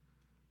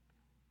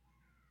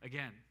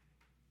 Again,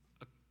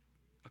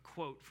 a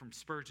quote from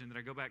Spurgeon that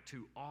I go back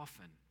to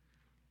often.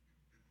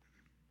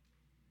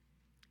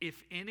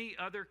 If any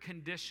other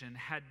condition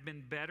had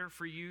been better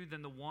for you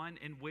than the one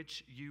in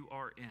which you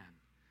are in,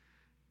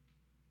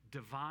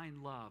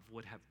 divine love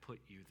would have put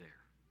you there.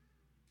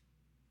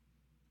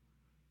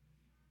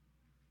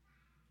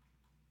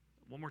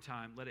 One more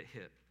time, let it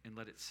hit and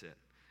let it sit.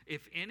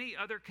 If any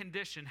other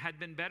condition had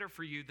been better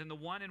for you than the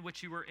one in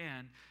which you were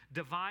in,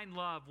 divine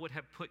love would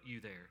have put you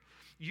there.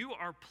 You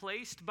are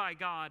placed by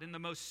God in the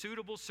most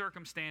suitable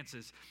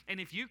circumstances. And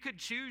if you could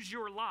choose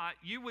your lot,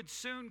 you would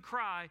soon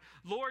cry,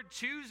 Lord,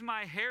 choose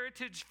my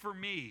heritage for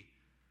me.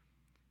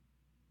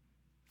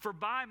 For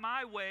by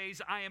my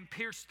ways I am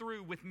pierced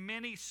through with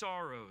many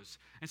sorrows.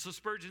 And so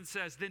Spurgeon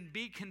says, then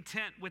be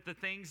content with the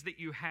things that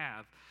you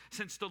have,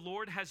 since the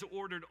Lord has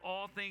ordered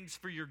all things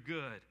for your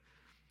good.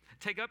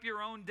 Take up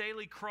your own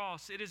daily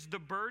cross. It is the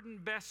burden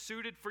best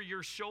suited for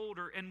your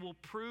shoulder and will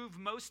prove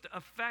most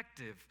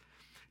effective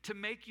to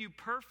make you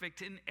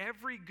perfect in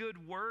every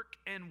good work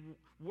and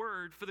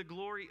word for the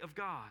glory of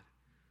God.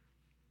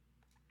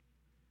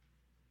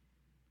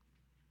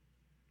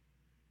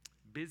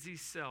 Busy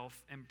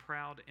self and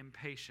proud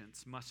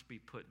impatience must be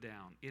put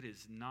down. It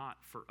is not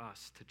for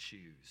us to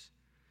choose,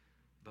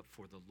 but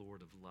for the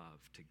Lord of love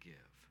to give.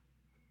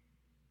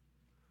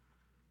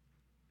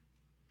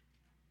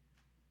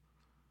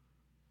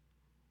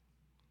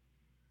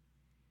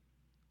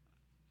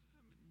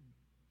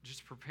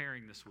 Just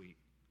preparing this week,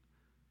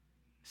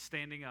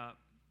 standing up,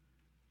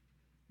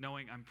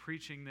 knowing I'm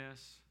preaching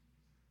this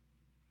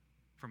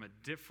from a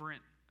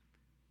different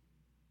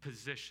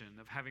position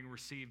of having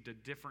received a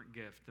different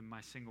gift than my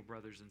single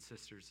brothers and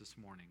sisters this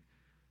morning.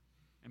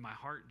 And my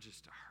heart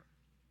just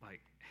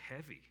like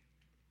heavy.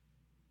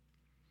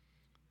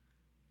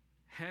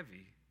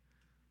 Heavy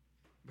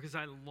because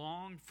I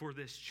long for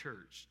this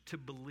church to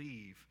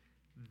believe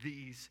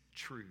these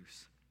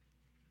truths.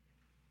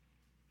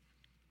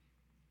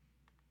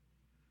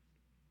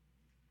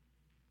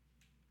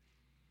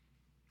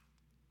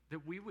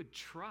 That we would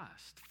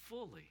trust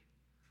fully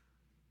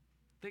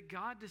that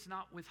God does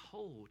not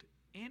withhold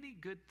any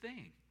good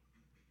thing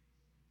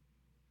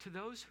to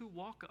those who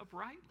walk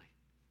uprightly.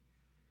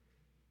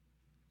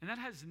 And that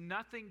has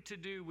nothing to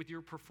do with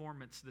your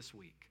performance this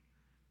week.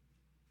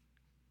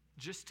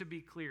 Just to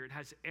be clear, it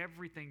has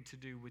everything to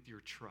do with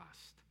your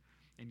trust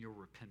and your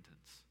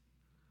repentance.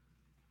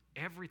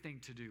 Everything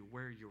to do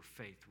where your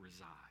faith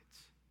resides.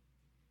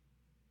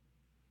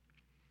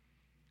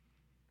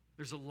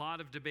 There's a lot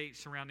of debate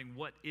surrounding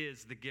what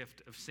is the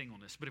gift of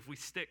singleness. But if we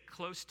stick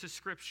close to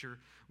Scripture,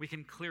 we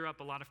can clear up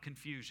a lot of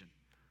confusion.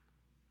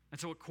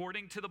 And so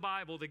according to the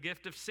Bible, the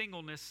gift of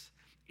singleness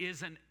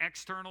is an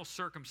external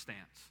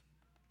circumstance,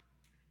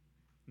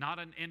 not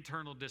an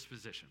internal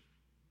disposition.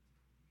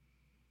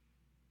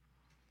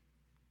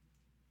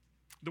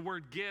 The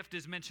word gift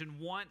is mentioned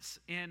once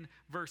in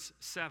verse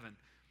 7.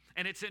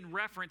 And it's in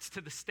reference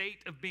to the state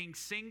of being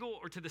single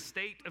or to the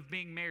state of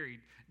being married.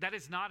 That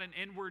is not an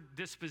inward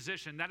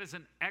disposition. That is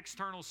an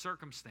external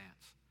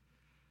circumstance.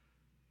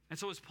 And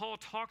so as Paul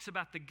talks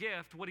about the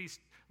gift, what he's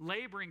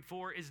laboring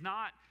for is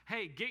not,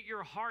 hey, get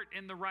your heart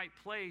in the right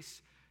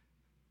place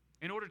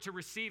in order to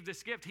receive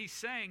this gift. He's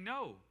saying,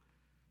 no,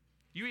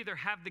 you either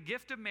have the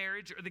gift of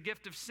marriage or the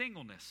gift of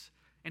singleness.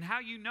 And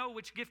how you know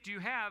which gift you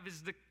have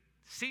is the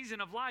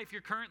season of life you're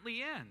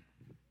currently in.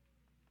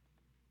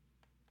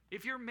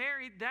 If you're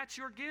married, that's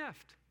your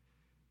gift.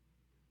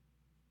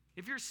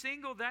 If you're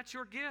single, that's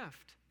your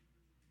gift.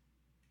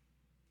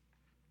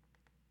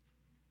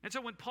 And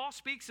so when Paul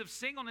speaks of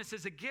singleness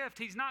as a gift,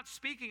 he's not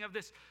speaking of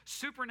this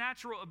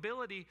supernatural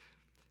ability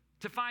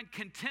to find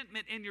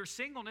contentment in your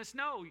singleness.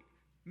 No,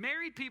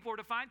 married people are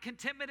to find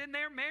contentment in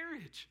their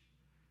marriage.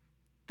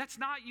 That's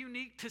not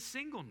unique to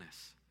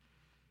singleness.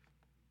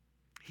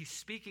 He's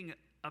speaking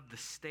of the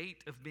state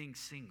of being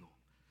single.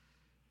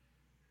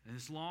 And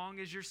as long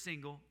as you're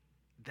single,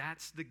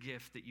 that's the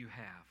gift that you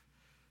have.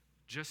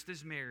 Just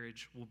as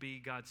marriage will be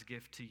God's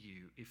gift to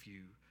you if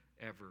you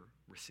ever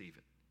receive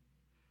it.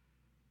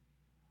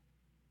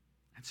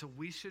 And so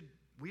we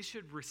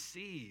should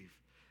receive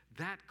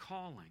that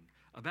calling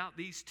about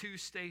these two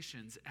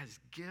stations as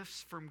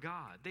gifts from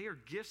God. They are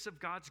gifts of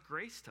God's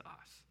grace to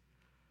us.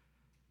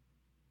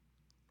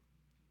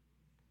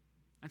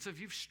 And so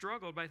if you've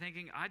struggled by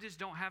thinking, I just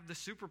don't have the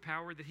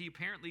superpower that he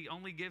apparently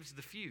only gives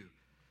the few.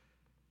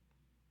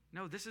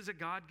 No, this is a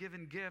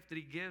God-given gift that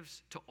he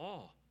gives to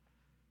all.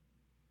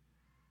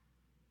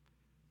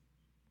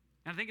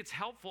 And I think it's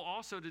helpful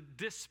also to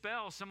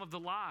dispel some of the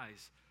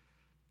lies.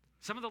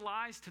 Some of the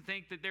lies to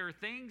think that there are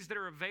things that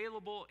are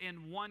available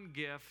in one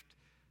gift,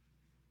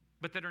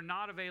 but that are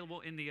not available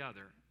in the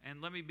other.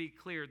 And let me be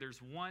clear,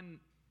 there's one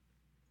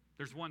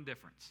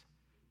difference.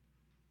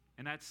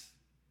 And that's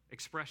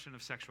expression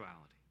of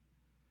sexuality.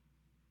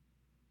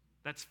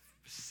 That's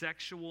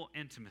sexual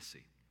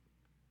intimacy.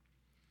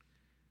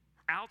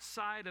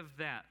 Outside of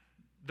that,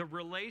 the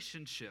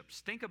relationships,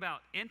 think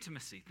about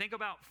intimacy, think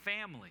about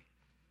family.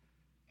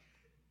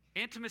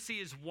 Intimacy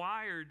is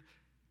wired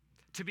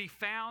to be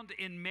found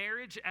in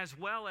marriage as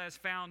well as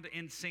found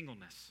in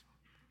singleness.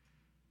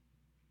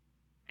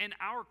 And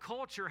our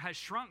culture has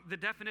shrunk the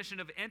definition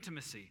of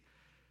intimacy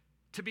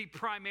to be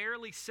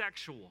primarily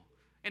sexual.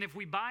 And if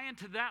we buy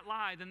into that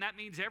lie, then that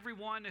means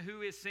everyone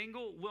who is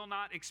single will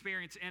not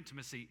experience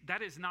intimacy.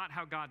 That is not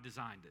how God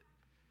designed it.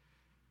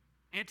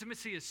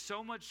 Intimacy is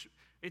so much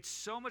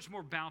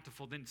more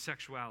bountiful than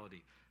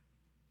sexuality.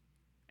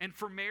 And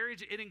for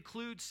marriage, it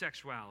includes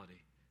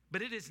sexuality.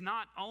 But it is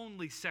not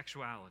only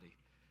sexuality.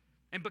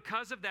 And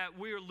because of that,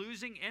 we are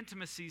losing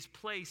intimacy's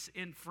place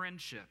in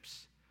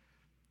friendships.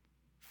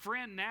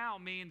 Friend now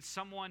means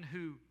someone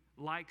who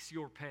likes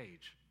your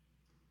page.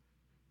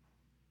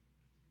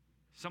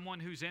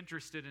 Someone who's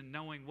interested in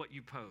knowing what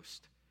you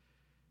post.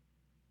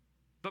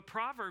 But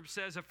Proverbs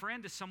says a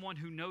friend is someone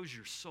who knows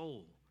your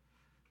soul.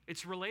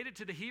 It's related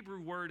to the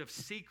Hebrew word of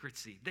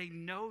secrecy. They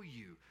know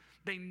you.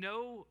 They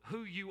know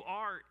who you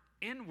are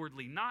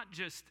inwardly, not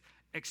just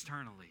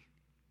externally.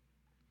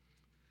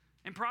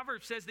 And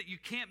Proverbs says that you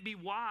can't be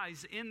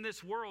wise in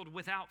this world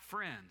without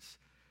friends.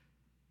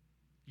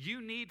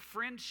 You need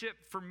friendship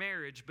for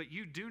marriage, but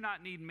you do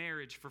not need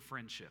marriage for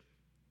friendship.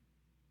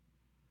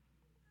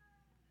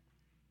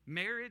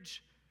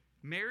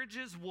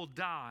 Marriages will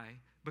die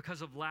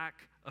because of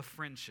lack of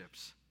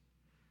friendships.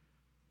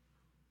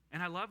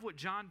 And I love what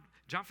John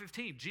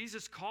 15,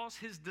 Jesus calls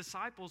his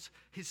disciples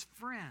his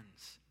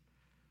friends.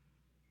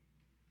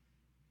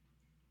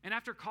 And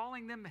after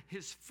calling them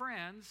his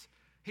friends,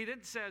 he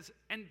then says,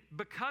 and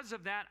because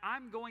of that,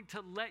 I'm going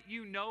to let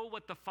you know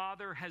what the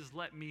Father has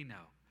let me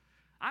know.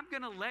 I'm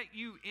going to let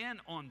you in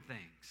on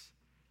things.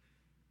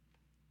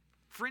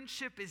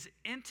 Friendship is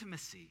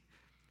intimacy.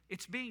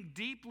 It's being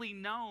deeply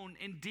known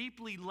and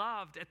deeply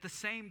loved at the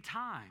same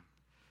time.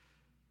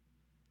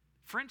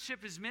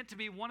 Friendship is meant to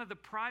be one of the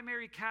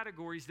primary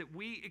categories that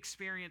we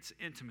experience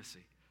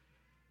intimacy.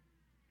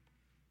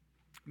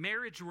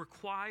 Marriage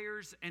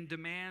requires and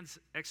demands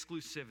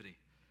exclusivity,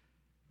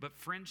 but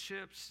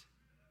friendships,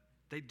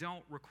 they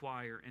don't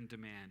require and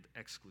demand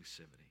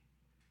exclusivity.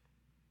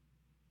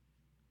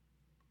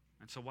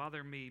 And so while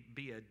there may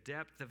be a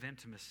depth of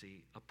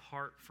intimacy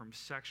apart from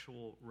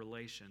sexual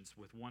relations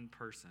with one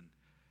person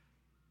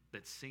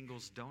that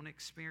singles don't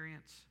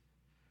experience,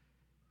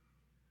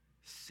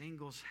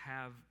 singles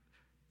have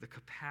the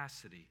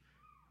capacity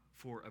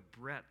for a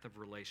breadth of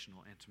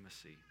relational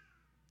intimacy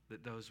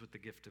that those with the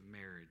gift of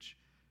marriage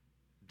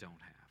don't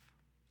have.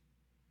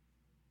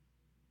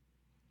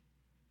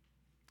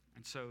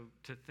 And so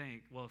to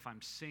think, well, if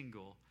I'm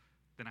single,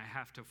 then I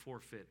have to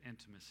forfeit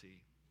intimacy.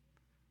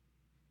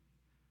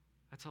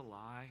 That's a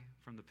lie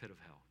from the pit of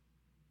hell.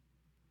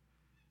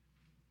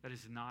 That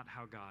is not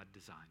how God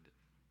designed it.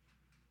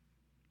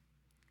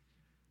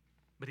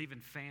 But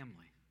even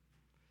family.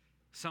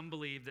 Some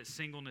believe that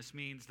singleness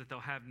means that they'll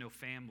have no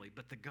family,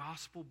 but the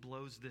gospel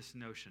blows this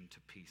notion to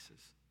pieces.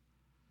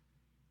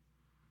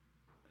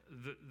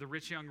 The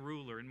rich young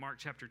ruler in Mark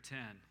chapter 10,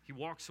 he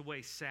walks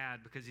away sad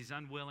because he's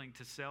unwilling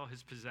to sell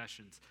his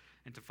possessions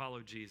and to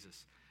follow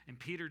Jesus. And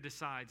Peter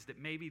decides that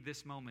maybe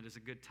this moment is a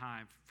good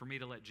time for me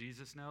to let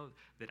Jesus know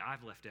that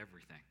I've left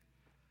everything.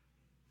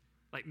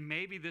 Like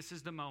maybe this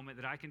is the moment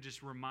that I can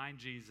just remind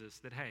Jesus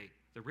that, hey,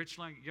 the rich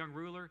young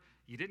ruler,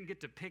 you didn't get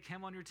to pick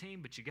him on your team,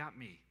 but you got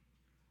me.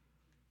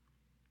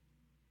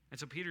 And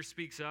so Peter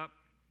speaks up.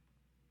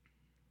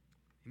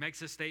 He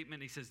makes a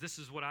statement. He says, this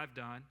is what I've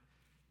done.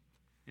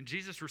 And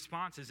Jesus'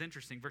 response is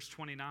interesting. Verse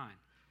 29.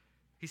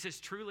 He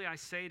says, truly I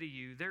say to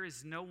you, there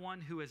is no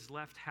one who has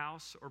left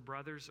house or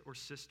brothers or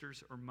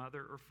sisters or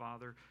mother or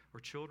father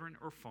or children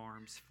or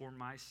farms for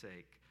my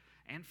sake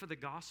and for the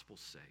gospel's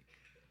sake,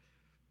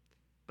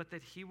 but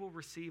that he will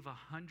receive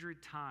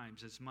 100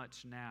 times as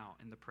much now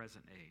in the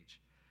present age.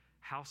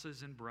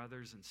 Houses and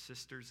brothers and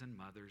sisters and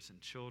mothers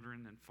and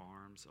children and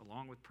farms,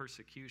 along with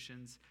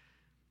persecutions,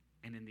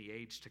 and in the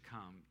age to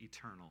come,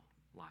 eternal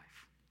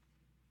life.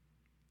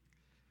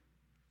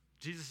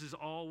 Jesus is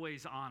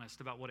always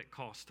honest about what it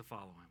costs to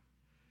follow him.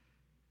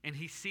 And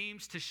he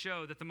seems to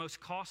show that the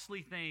most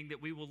costly thing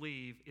that we will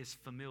leave is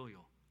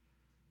familial.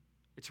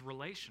 It's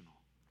relational.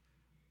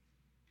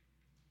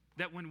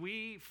 That when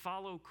we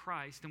follow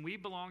Christ and we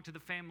belong to the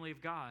family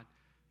of God,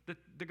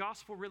 the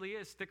gospel really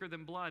is thicker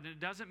than blood. And it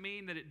doesn't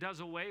mean that it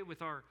does away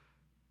with our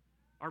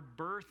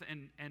birth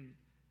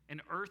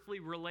and earthly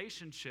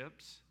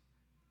relationships,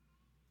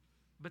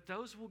 but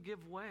those will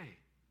give way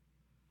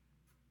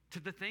to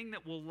the thing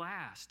that will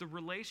last, the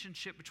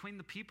relationship between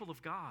the people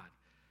of God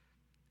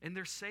and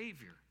their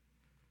Savior.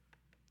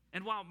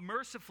 And while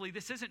mercifully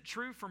this isn't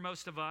true for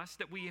most of us,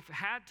 that we have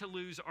had to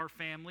lose our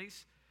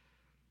families,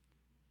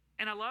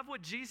 and I love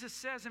what Jesus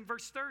says in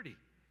verse 30.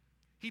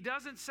 He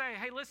doesn't say,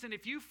 hey, listen,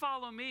 if you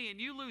follow me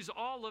and you lose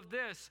all of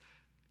this,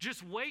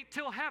 just wait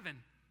till heaven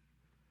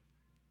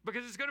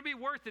because it's going to be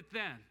worth it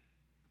then.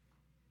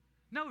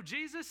 No,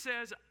 Jesus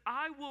says,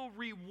 I will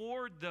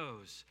reward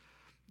those.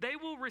 They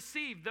will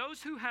receive,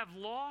 those who have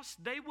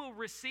lost, they will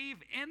receive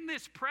in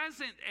this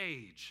present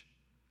age.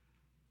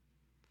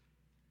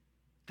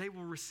 They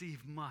will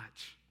receive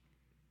much.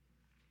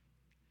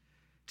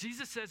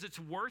 Jesus says it's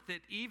worth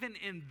it even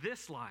in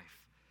this life.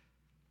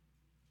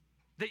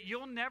 That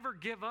you'll never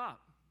give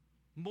up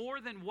more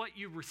than what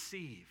you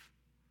receive.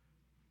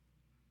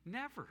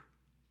 Never.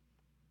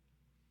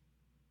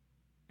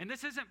 And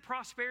this isn't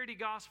prosperity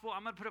gospel.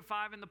 I'm going to put a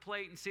 5 in the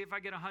plate and see if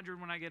I get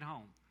 100 when I get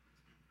home.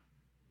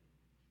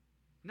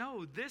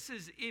 No, this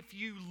is if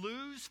you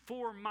lose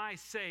for my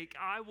sake,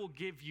 I will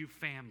give you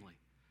family.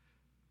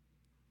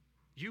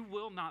 You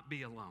will not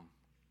be alone.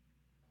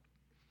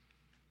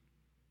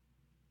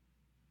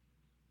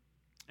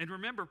 And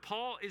remember,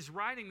 Paul is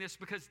writing this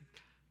because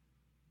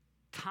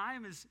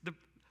time is the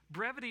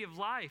brevity of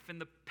life and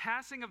the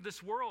passing of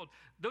this world.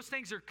 Those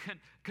things are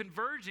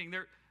converging.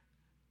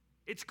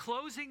 It's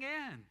closing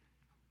in.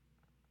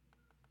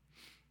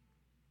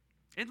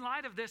 In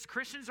light of this,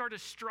 Christians are to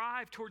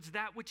strive towards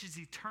that which is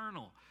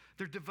eternal,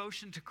 their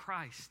devotion to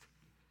Christ.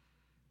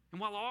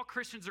 And while all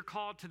Christians are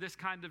called to this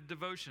kind of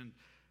devotion,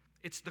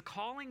 it's the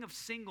calling of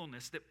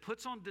singleness that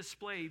puts on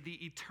display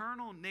the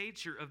eternal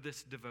nature of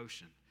this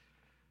devotion.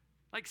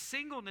 Like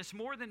singleness,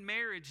 more than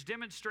marriage,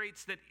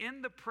 demonstrates that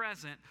in the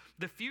present,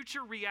 the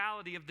future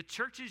reality of the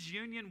church's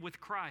union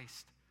with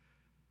Christ,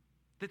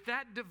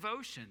 that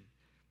devotion,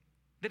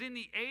 that in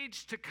the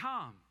age to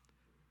come,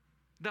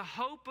 the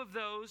hope of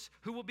those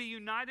who will be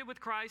united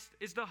with Christ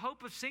is the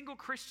hope of single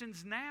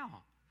Christians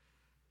now.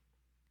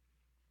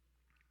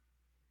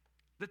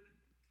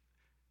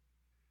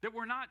 That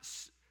we're not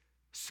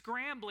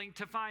scrambling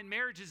to find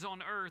marriages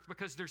on earth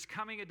because there's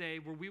coming a day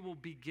where we will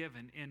be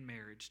given in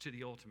marriage to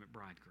the ultimate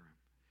bridegroom.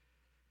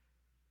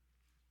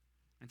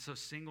 And so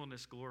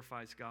singleness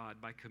glorifies God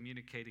by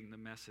communicating the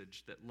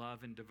message that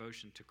love and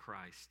devotion to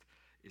Christ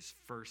is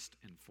first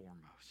and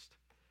foremost.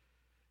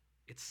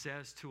 It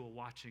says to a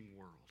watching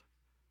world,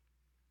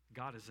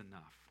 God is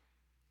enough.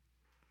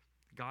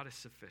 God is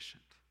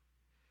sufficient.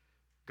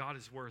 God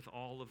is worth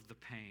all of the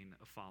pain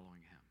of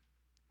following him.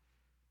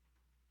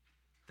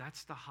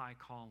 That's the high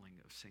calling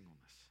of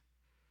singleness.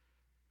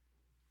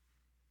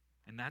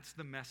 And that's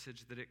the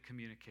message that it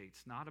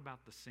communicates, not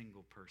about the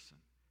single person,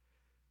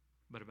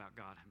 but about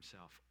God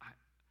himself.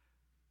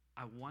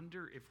 I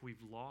wonder if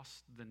we've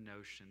lost the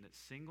notion that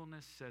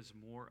singleness says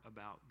more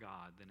about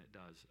God than it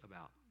does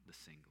about the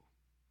single.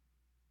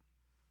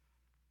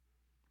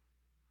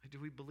 Do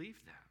we believe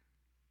that?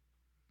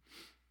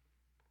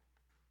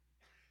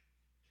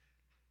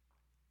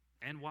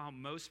 And while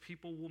most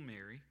people will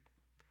marry,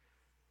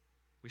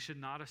 we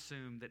should not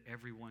assume that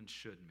everyone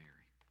should marry.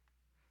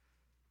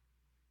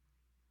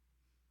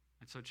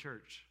 And so,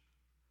 church,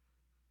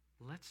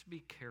 let's be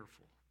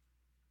careful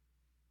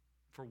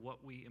for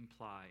what we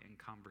imply in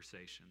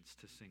conversations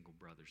to single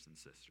brothers and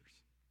sisters.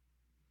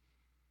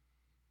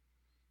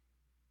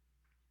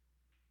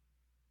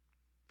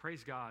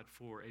 Praise God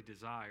for a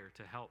desire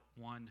to help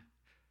one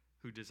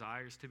who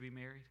desires to be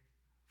married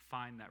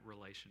find that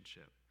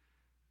relationship.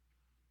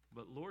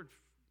 But Lord,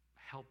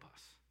 help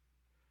us.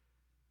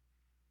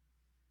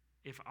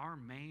 If our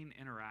main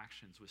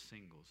interactions with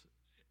singles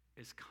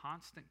is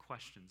constant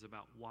questions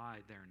about why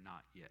they're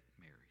not yet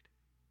married,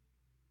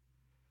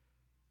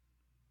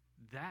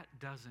 that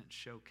doesn't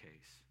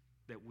showcase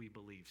that we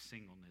believe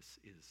singleness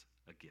is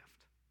a gift.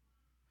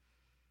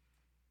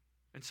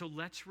 And so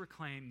let's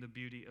reclaim the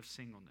beauty of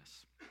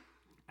singleness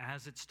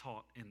as it's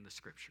taught in the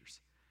scriptures.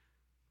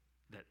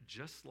 That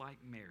just like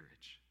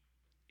marriage,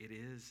 it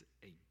is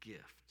a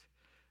gift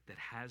that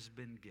has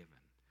been given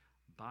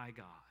by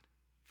God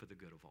for the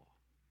good of all.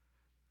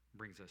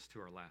 Brings us to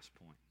our last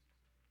point.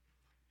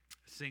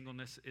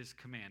 Singleness is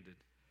commanded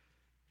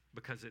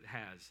because it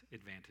has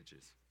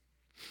advantages.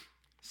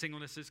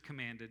 Singleness is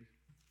commanded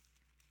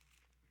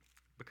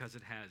because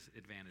it has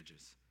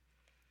advantages.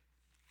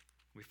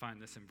 We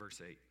find this in verse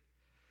 8.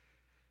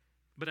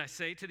 But I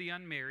say to the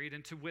unmarried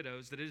and to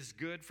widows that it is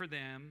good for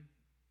them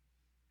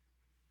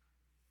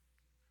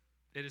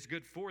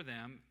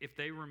if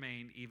they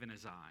remain even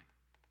as I.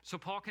 So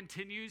Paul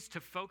continues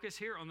to focus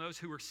here on those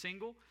who are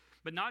single,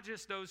 but not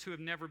just those who have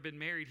never been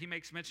married. He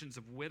makes mentions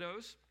of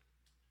widows,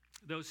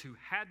 those who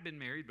had been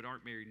married but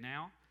aren't married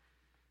now.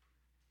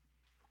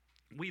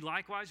 We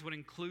likewise would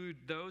include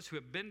those who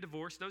have been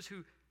divorced, those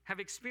who have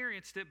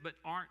experienced it but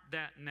aren't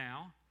that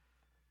now.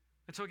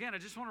 And so again, I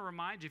just want to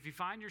remind you, if you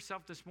find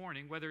yourself this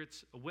morning, whether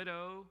it's a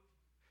widow,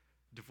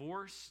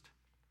 divorced,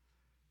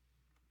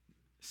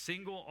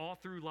 single all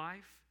through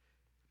life,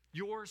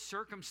 your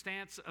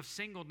circumstance of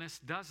singleness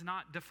does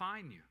not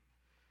define you.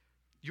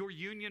 Your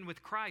union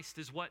with Christ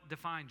is what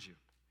defines you.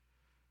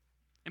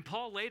 And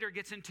Paul later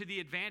gets into the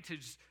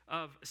advantage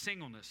of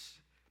singleness.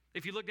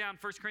 If you look down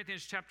 1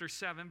 Corinthians chapter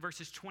 7,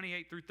 verses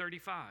 28 through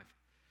 35.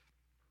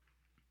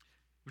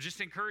 We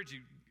just encourage you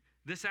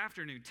this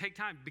afternoon, take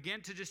time,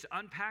 begin to just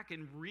unpack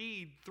and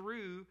read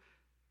through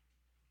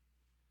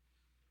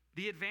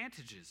the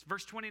advantages.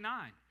 Verse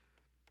 29,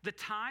 the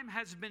time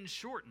has been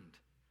shortened.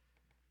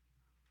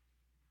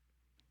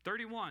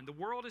 31, the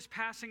world is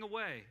passing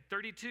away.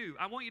 32,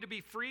 I want you to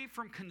be free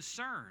from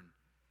concern.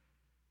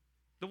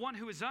 The one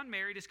who is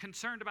unmarried is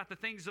concerned about the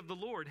things of the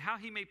Lord, how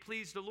he may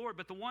please the Lord.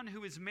 But the one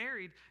who is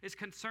married is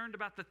concerned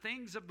about the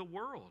things of the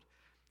world,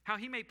 how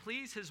he may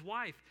please his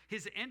wife.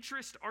 His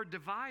interests are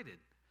divided.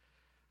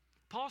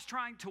 Paul's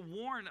trying to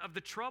warn of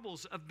the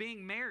troubles of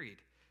being married.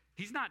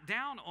 He's not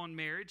down on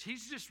marriage.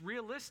 He's just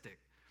realistic.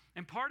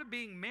 And part of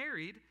being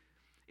married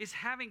is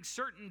having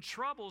certain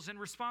troubles and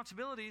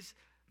responsibilities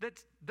that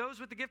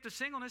those with the gift of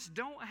singleness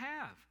don't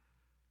have.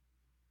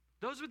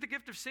 Those with the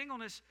gift of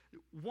singleness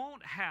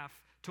won't have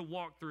to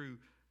walk through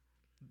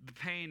the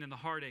pain and the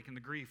heartache and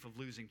the grief of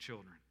losing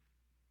children,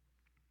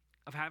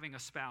 of having a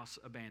spouse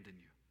abandon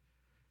you,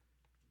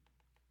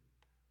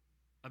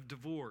 of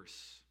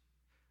divorce,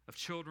 of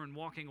children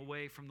walking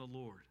away from the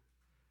Lord.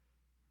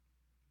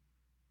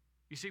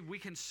 You see, we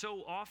can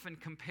so often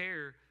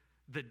compare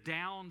the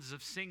downs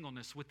of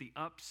singleness with the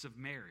ups of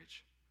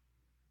marriage.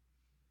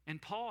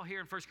 And Paul here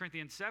in 1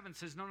 Corinthians 7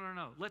 says, no.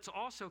 Let's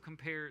also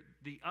compare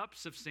the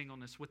ups of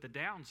singleness with the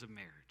downs of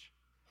marriage.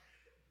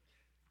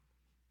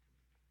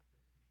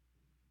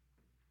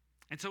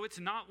 And so it's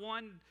not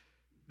one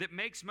that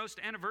makes most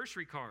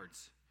anniversary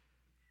cards,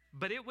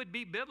 but it would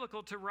be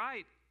biblical to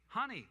write,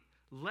 honey,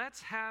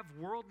 let's have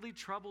worldly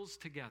troubles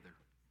together.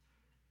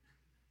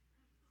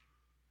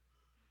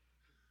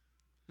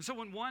 And so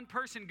when one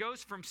person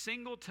goes from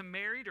single to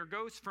married or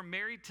goes from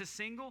married to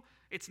single,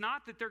 it's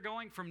not that they're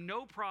going from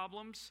no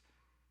problems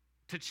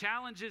to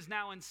challenges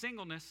now in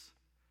singleness.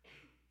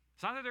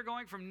 It's not that they're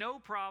going from no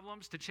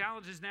problems to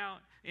challenges now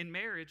in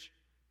marriage.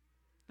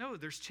 No,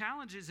 there's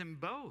challenges in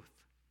both.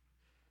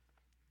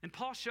 And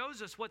Paul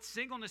shows us what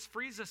singleness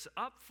frees us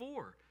up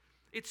for.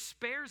 It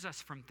spares us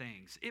from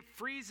things. It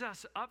frees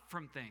us up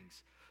from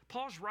things.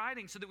 Paul's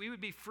writing so that we would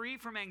be free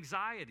from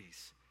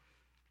anxieties.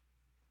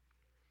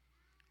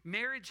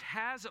 Marriage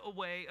has a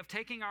way of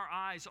taking our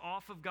eyes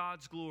off of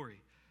God's glory.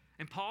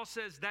 And Paul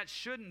says that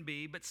shouldn't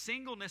be, but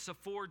singleness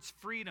affords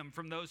freedom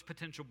from those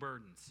potential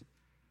burdens.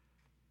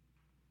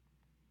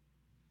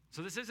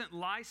 So this isn't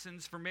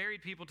license for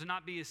married people to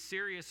not be as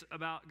serious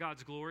about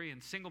God's glory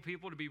and single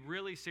people to be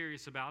really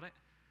serious about it.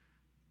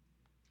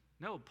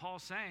 No,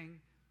 Paul's saying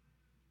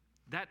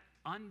that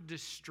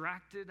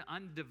undistracted,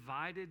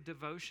 undivided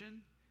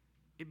devotion,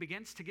 it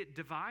begins to get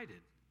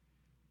divided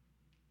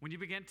when you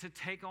begin to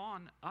take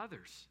on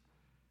others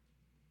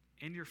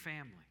in your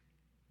family.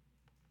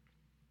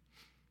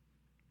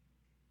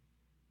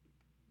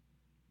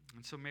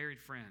 And so, married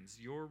friends,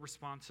 your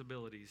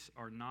responsibilities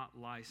are not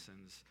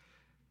license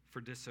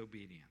for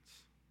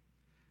disobedience.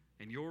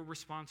 And your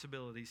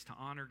responsibilities to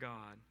honor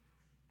God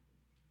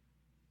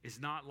is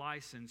not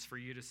license for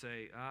you to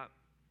say,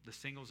 the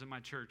singles in my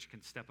church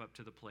can step up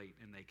to the plate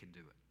and they can do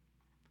it.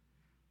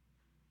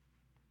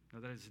 No,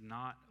 that is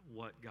not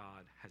what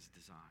God has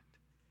designed.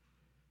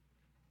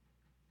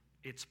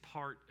 It's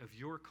part of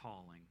your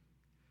calling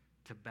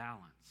to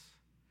balance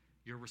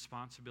your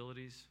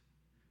responsibilities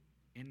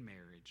in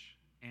marriage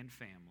and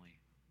family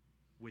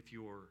with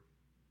your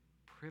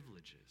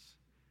privileges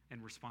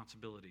and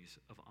responsibilities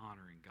of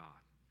honoring God.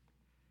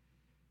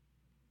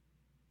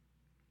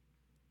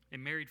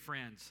 And married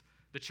friends,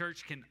 the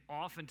church can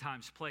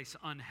oftentimes place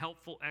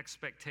unhelpful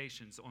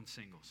expectations on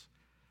singles.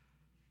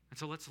 And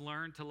so let's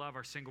learn to love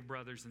our single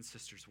brothers and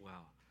sisters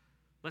well.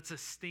 Let's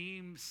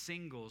esteem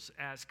singles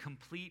as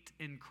complete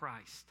in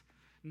Christ,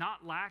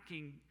 not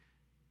lacking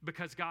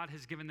because God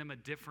has given them a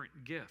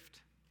different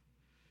gift.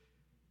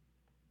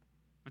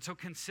 And so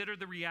consider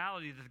the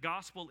reality that the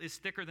gospel is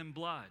thicker than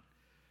blood.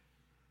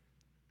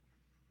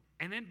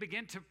 And then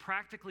begin to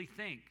practically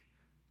think,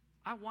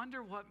 I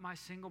wonder what my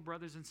single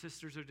brothers and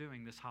sisters are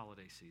doing this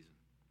holiday season.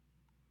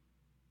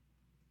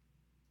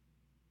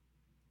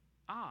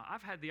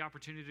 I've had the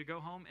opportunity to go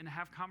home and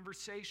have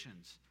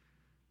conversations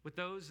with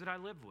those that I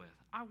live with.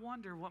 I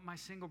wonder what my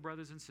single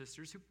brothers and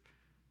sisters who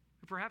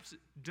perhaps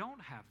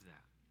don't have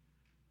that.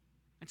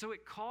 And so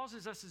it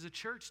causes us as a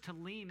church to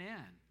lean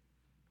in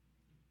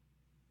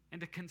and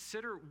to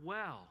consider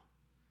well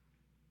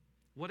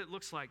what it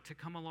looks like to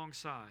come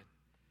alongside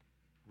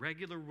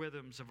regular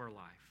rhythms of our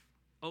life,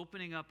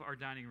 opening up our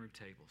dining room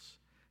tables,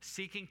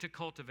 seeking to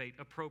cultivate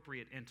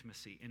appropriate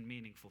intimacy in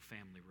meaningful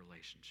family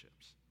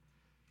relationships.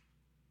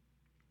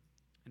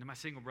 And to my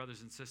single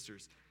brothers and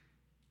sisters,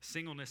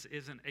 singleness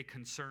isn't a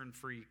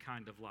concern-free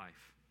kind of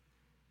life.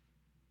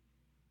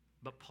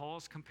 But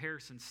Paul's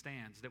comparison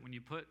stands that when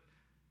you put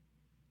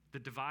the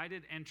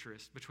divided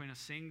interest between a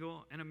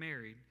single and a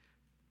married,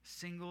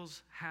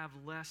 singles have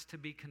less to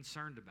be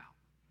concerned about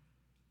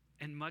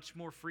and much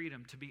more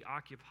freedom to be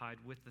occupied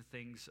with the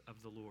things of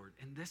the Lord.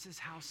 And this is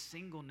how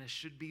singleness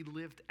should be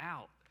lived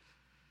out.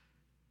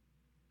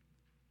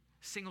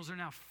 Singles are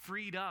now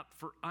freed up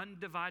for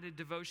undivided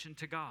devotion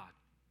to God.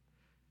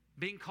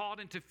 Being called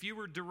into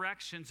fewer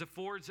directions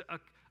affords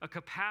a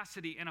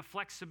capacity and a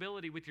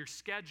flexibility with your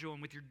schedule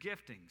and with your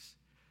giftings.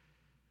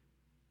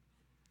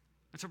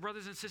 And so,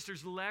 brothers and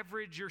sisters,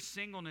 leverage your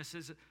singleness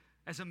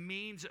as a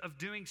means of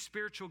doing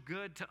spiritual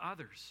good to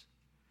others.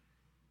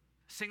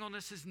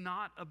 Singleness is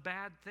not a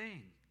bad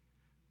thing.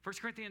 1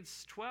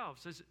 Corinthians 12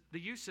 says, the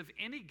use of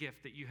any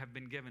gift that you have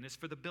been given is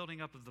for the building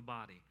up of the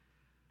body.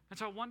 And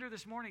so I wonder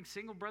this morning,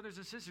 single brothers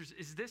and sisters,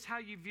 is this how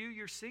you view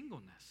your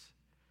singleness?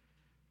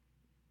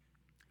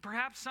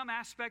 Perhaps some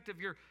aspect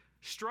of your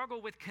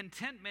struggle with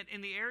contentment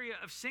in the area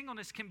of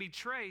singleness can be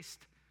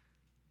traced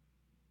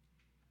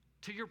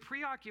to your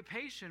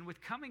preoccupation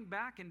with coming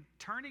back and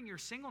turning your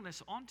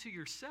singleness onto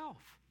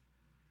yourself,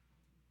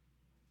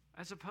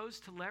 as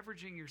opposed to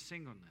leveraging your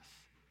singleness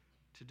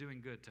to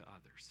doing good to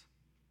others.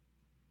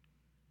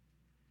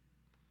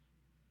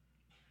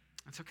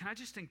 And so can I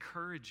just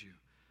encourage you,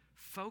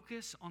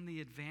 focus on the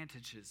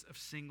advantages of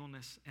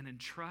singleness and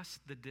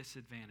entrust the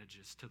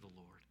disadvantages to the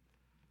Lord.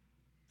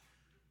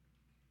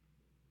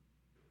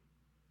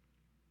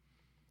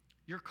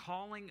 Your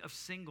calling of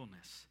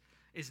singleness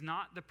is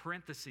not the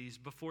parentheses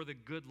before the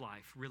good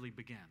life really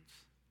begins.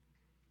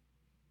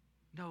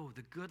 No,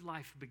 the good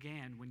life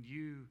began when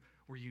you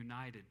were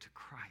united to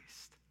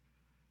Christ.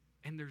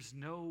 And there's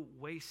no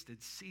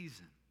wasted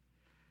season.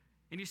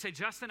 And you say,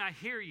 Justin, I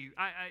hear you.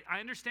 I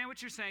understand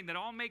what you're saying. That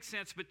all makes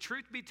sense. But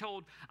truth be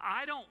told,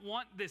 I don't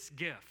want this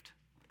gift.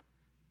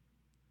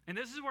 And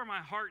this is where my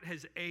heart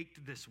has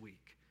ached this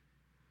week.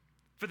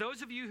 For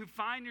those of you who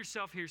find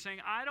yourself here saying,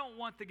 I don't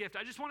want the gift,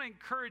 I just want to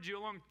encourage you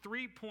along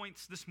 3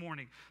 points this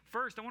morning.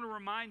 First, I want to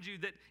remind you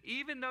that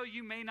even though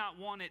you may not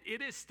want it,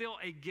 it is still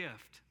a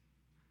gift.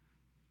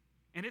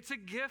 And it's a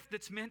gift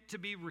that's meant to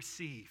be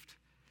received.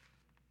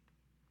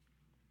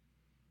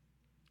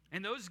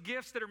 And those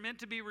gifts that are meant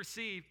to be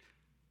received,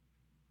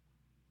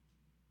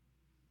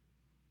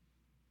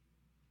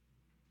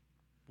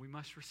 we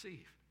must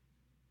receive.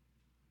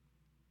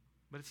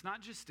 But it's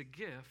not just a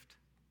gift.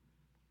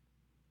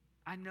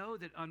 I know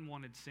that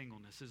unwanted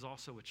singleness is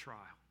also a trial.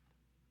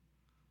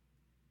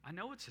 I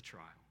know it's a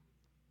trial.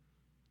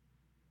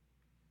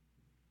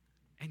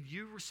 And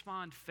you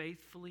respond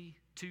faithfully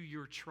to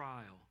your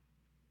trial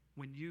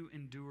when you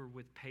endure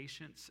with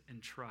patience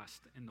and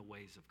trust in the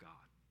ways of God.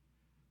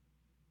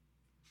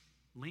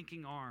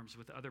 Linking arms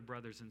with other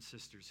brothers and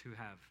sisters who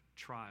have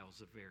trials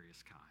of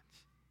various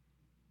kinds.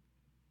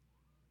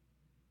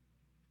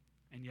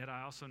 And yet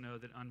I also know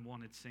that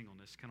unwanted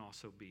singleness can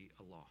also be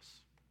a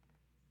loss.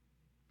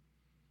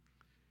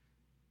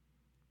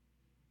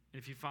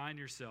 If you find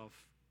yourself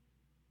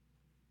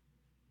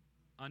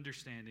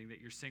understanding that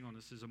your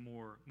singleness is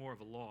more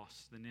of a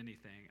loss than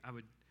anything, I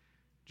would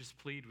just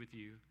plead with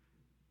you,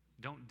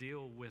 don't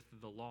deal with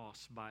the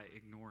loss by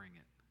ignoring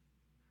it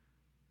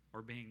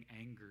or being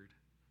angered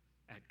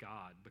at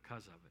God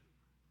because of it.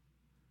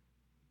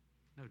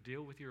 No,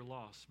 deal with your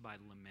loss by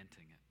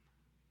lamenting it.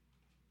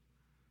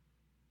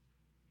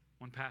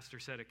 One pastor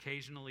said,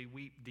 occasionally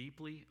weep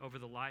deeply over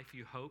the life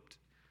you hoped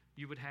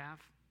you would have.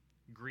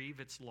 Grieve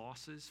its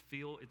losses,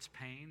 feel its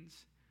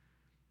pains,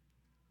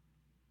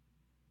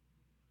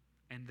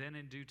 and then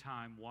in due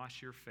time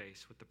wash your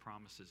face with the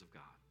promises of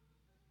God,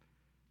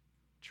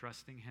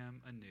 trusting him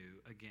anew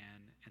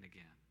again and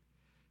again.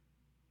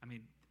 I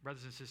mean,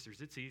 brothers and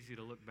sisters, it's easy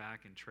to look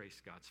back and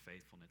trace God's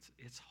faithfulness.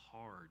 It's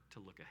hard to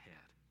look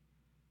ahead.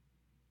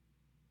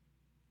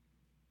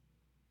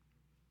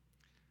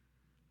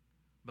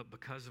 But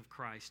because of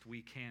Christ,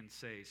 we can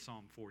say,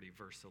 Psalm 40,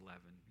 verse 11,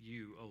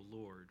 you, O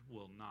Lord,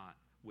 will not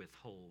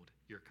withhold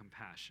your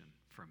compassion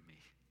from me.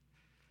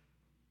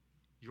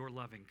 Your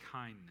loving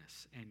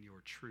kindness and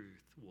your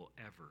truth will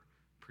ever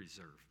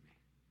preserve me.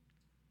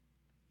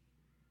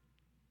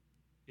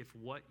 If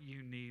what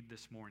you need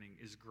this morning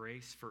is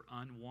grace for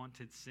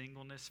unwanted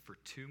singleness for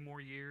 2 more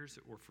years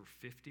or for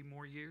 50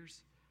 more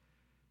years,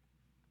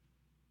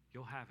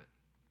 you'll have it,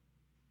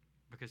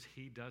 because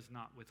he does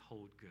not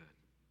withhold good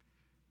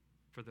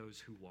for those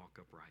who walk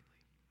uprightly.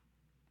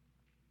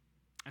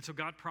 And so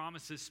God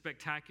promises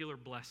spectacular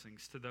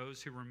blessings to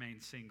those who remain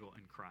single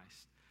in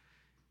Christ.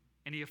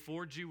 And he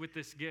affords you with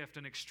this gift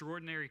an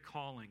extraordinary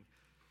calling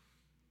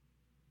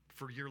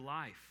for your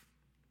life.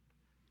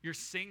 Your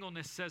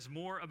singleness says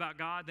more about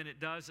God than it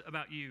does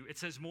about you. It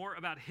says more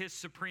about his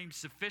supreme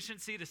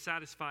sufficiency to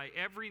satisfy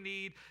every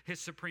need,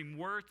 his supreme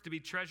worth to be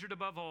treasured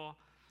above all.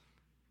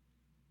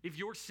 If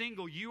you're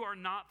single, you are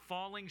not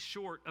falling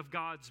short of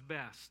God's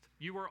best.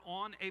 You are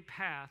on a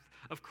path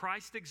of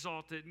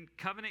Christ-exalted and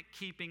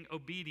covenant-keeping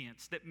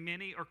obedience that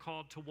many are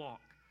called to walk.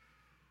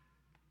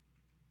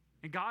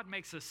 And God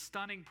makes a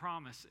stunning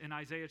promise in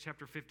Isaiah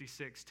chapter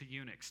 56 to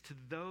eunuchs, to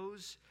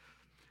those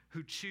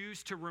who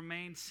choose to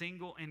remain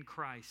single in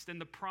Christ. And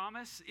the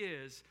promise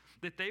is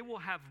that they will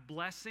have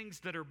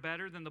blessings that are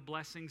better than the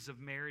blessings of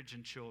marriage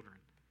and children.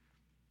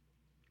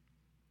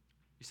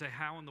 You say,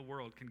 how in the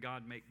world can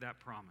God make that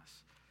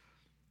promise?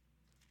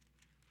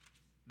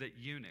 That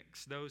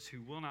eunuchs, those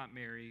who will not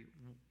marry,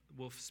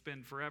 will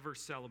spend forever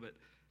celibate.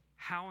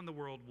 How in the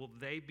world will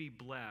they be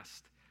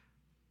blessed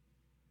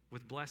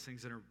with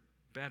blessings that are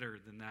better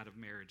than that of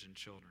marriage and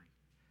children?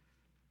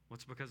 Well,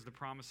 it's because the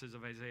promises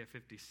of Isaiah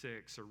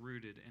 56 are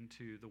rooted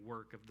into the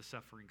work of the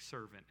suffering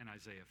servant in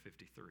Isaiah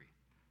 53.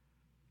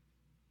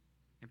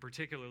 And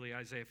particularly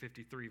Isaiah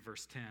 53,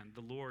 verse 10,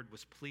 the Lord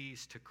was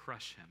pleased to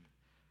crush him,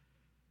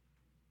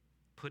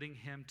 putting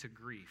him to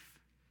grief.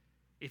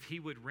 If he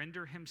would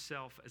render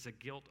himself as a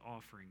guilt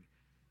offering,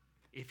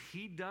 if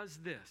he does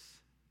this,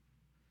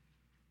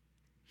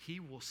 he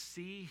will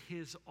see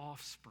his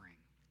offspring.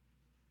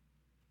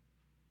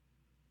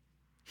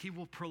 He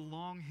will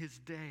prolong his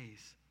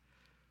days,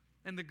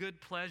 and the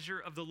good pleasure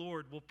of the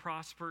Lord will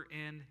prosper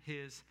in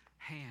his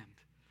hand.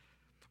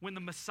 When the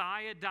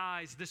Messiah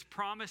dies, this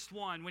promised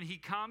one, when he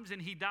comes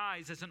and he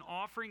dies as an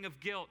offering of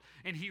guilt,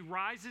 and he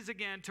rises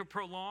again to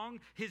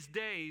prolong his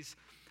days,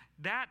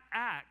 that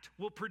act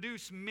will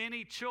produce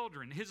many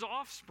children, his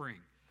offspring.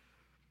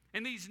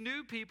 And these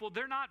new people,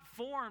 they're not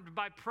formed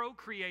by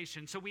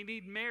procreation, so we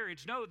need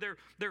marriage. No,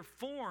 they're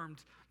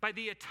formed by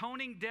the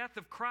atoning death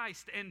of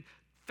Christ and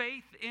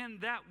faith in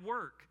that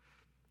work.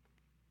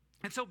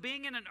 And so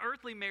being in an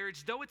earthly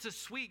marriage, though it's a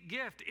sweet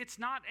gift, it's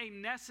not a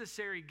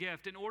necessary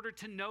gift in order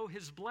to know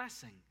his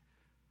blessing.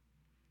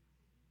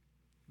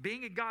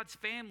 Being in God's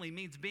family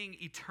means being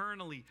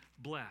eternally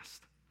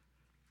blessed.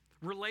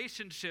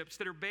 Relationships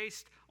that are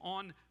based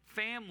on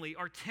family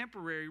are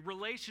temporary.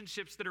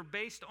 Relationships that are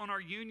based on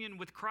our union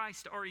with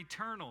Christ are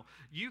eternal.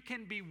 You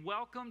can be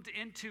welcomed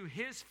into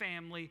his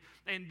family,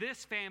 and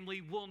this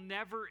family will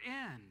never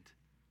end.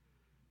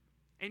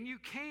 And you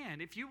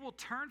can, if you will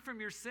turn from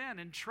your sin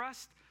and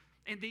trust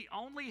in the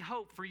only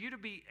hope for you to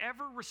be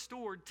ever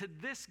restored to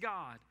this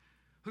God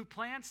who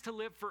plans to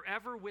live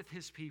forever with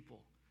his people.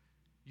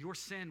 Your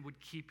sin would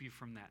keep you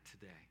from that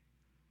today.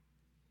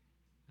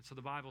 And so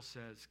the Bible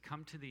says,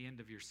 come to the end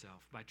of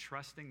yourself by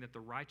trusting that the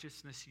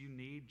righteousness you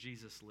need,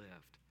 Jesus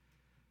lived.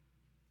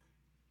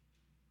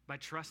 By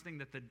trusting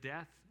that the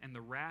death and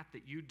the wrath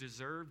that you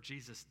deserve,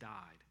 Jesus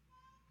died.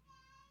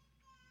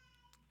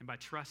 And by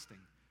trusting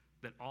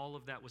that all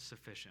of that was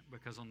sufficient,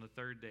 because on the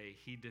third day,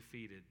 he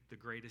defeated the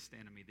greatest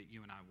enemy that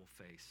you and I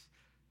will face,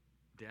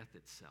 death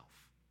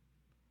itself.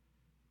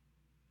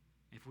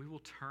 If we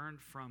will turn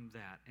from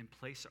that and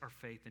place our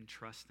faith and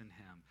trust in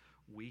him,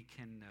 we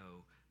can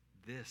know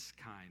this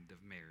kind of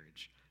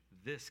marriage,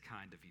 this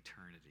kind of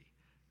eternity,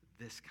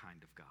 this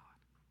kind of God.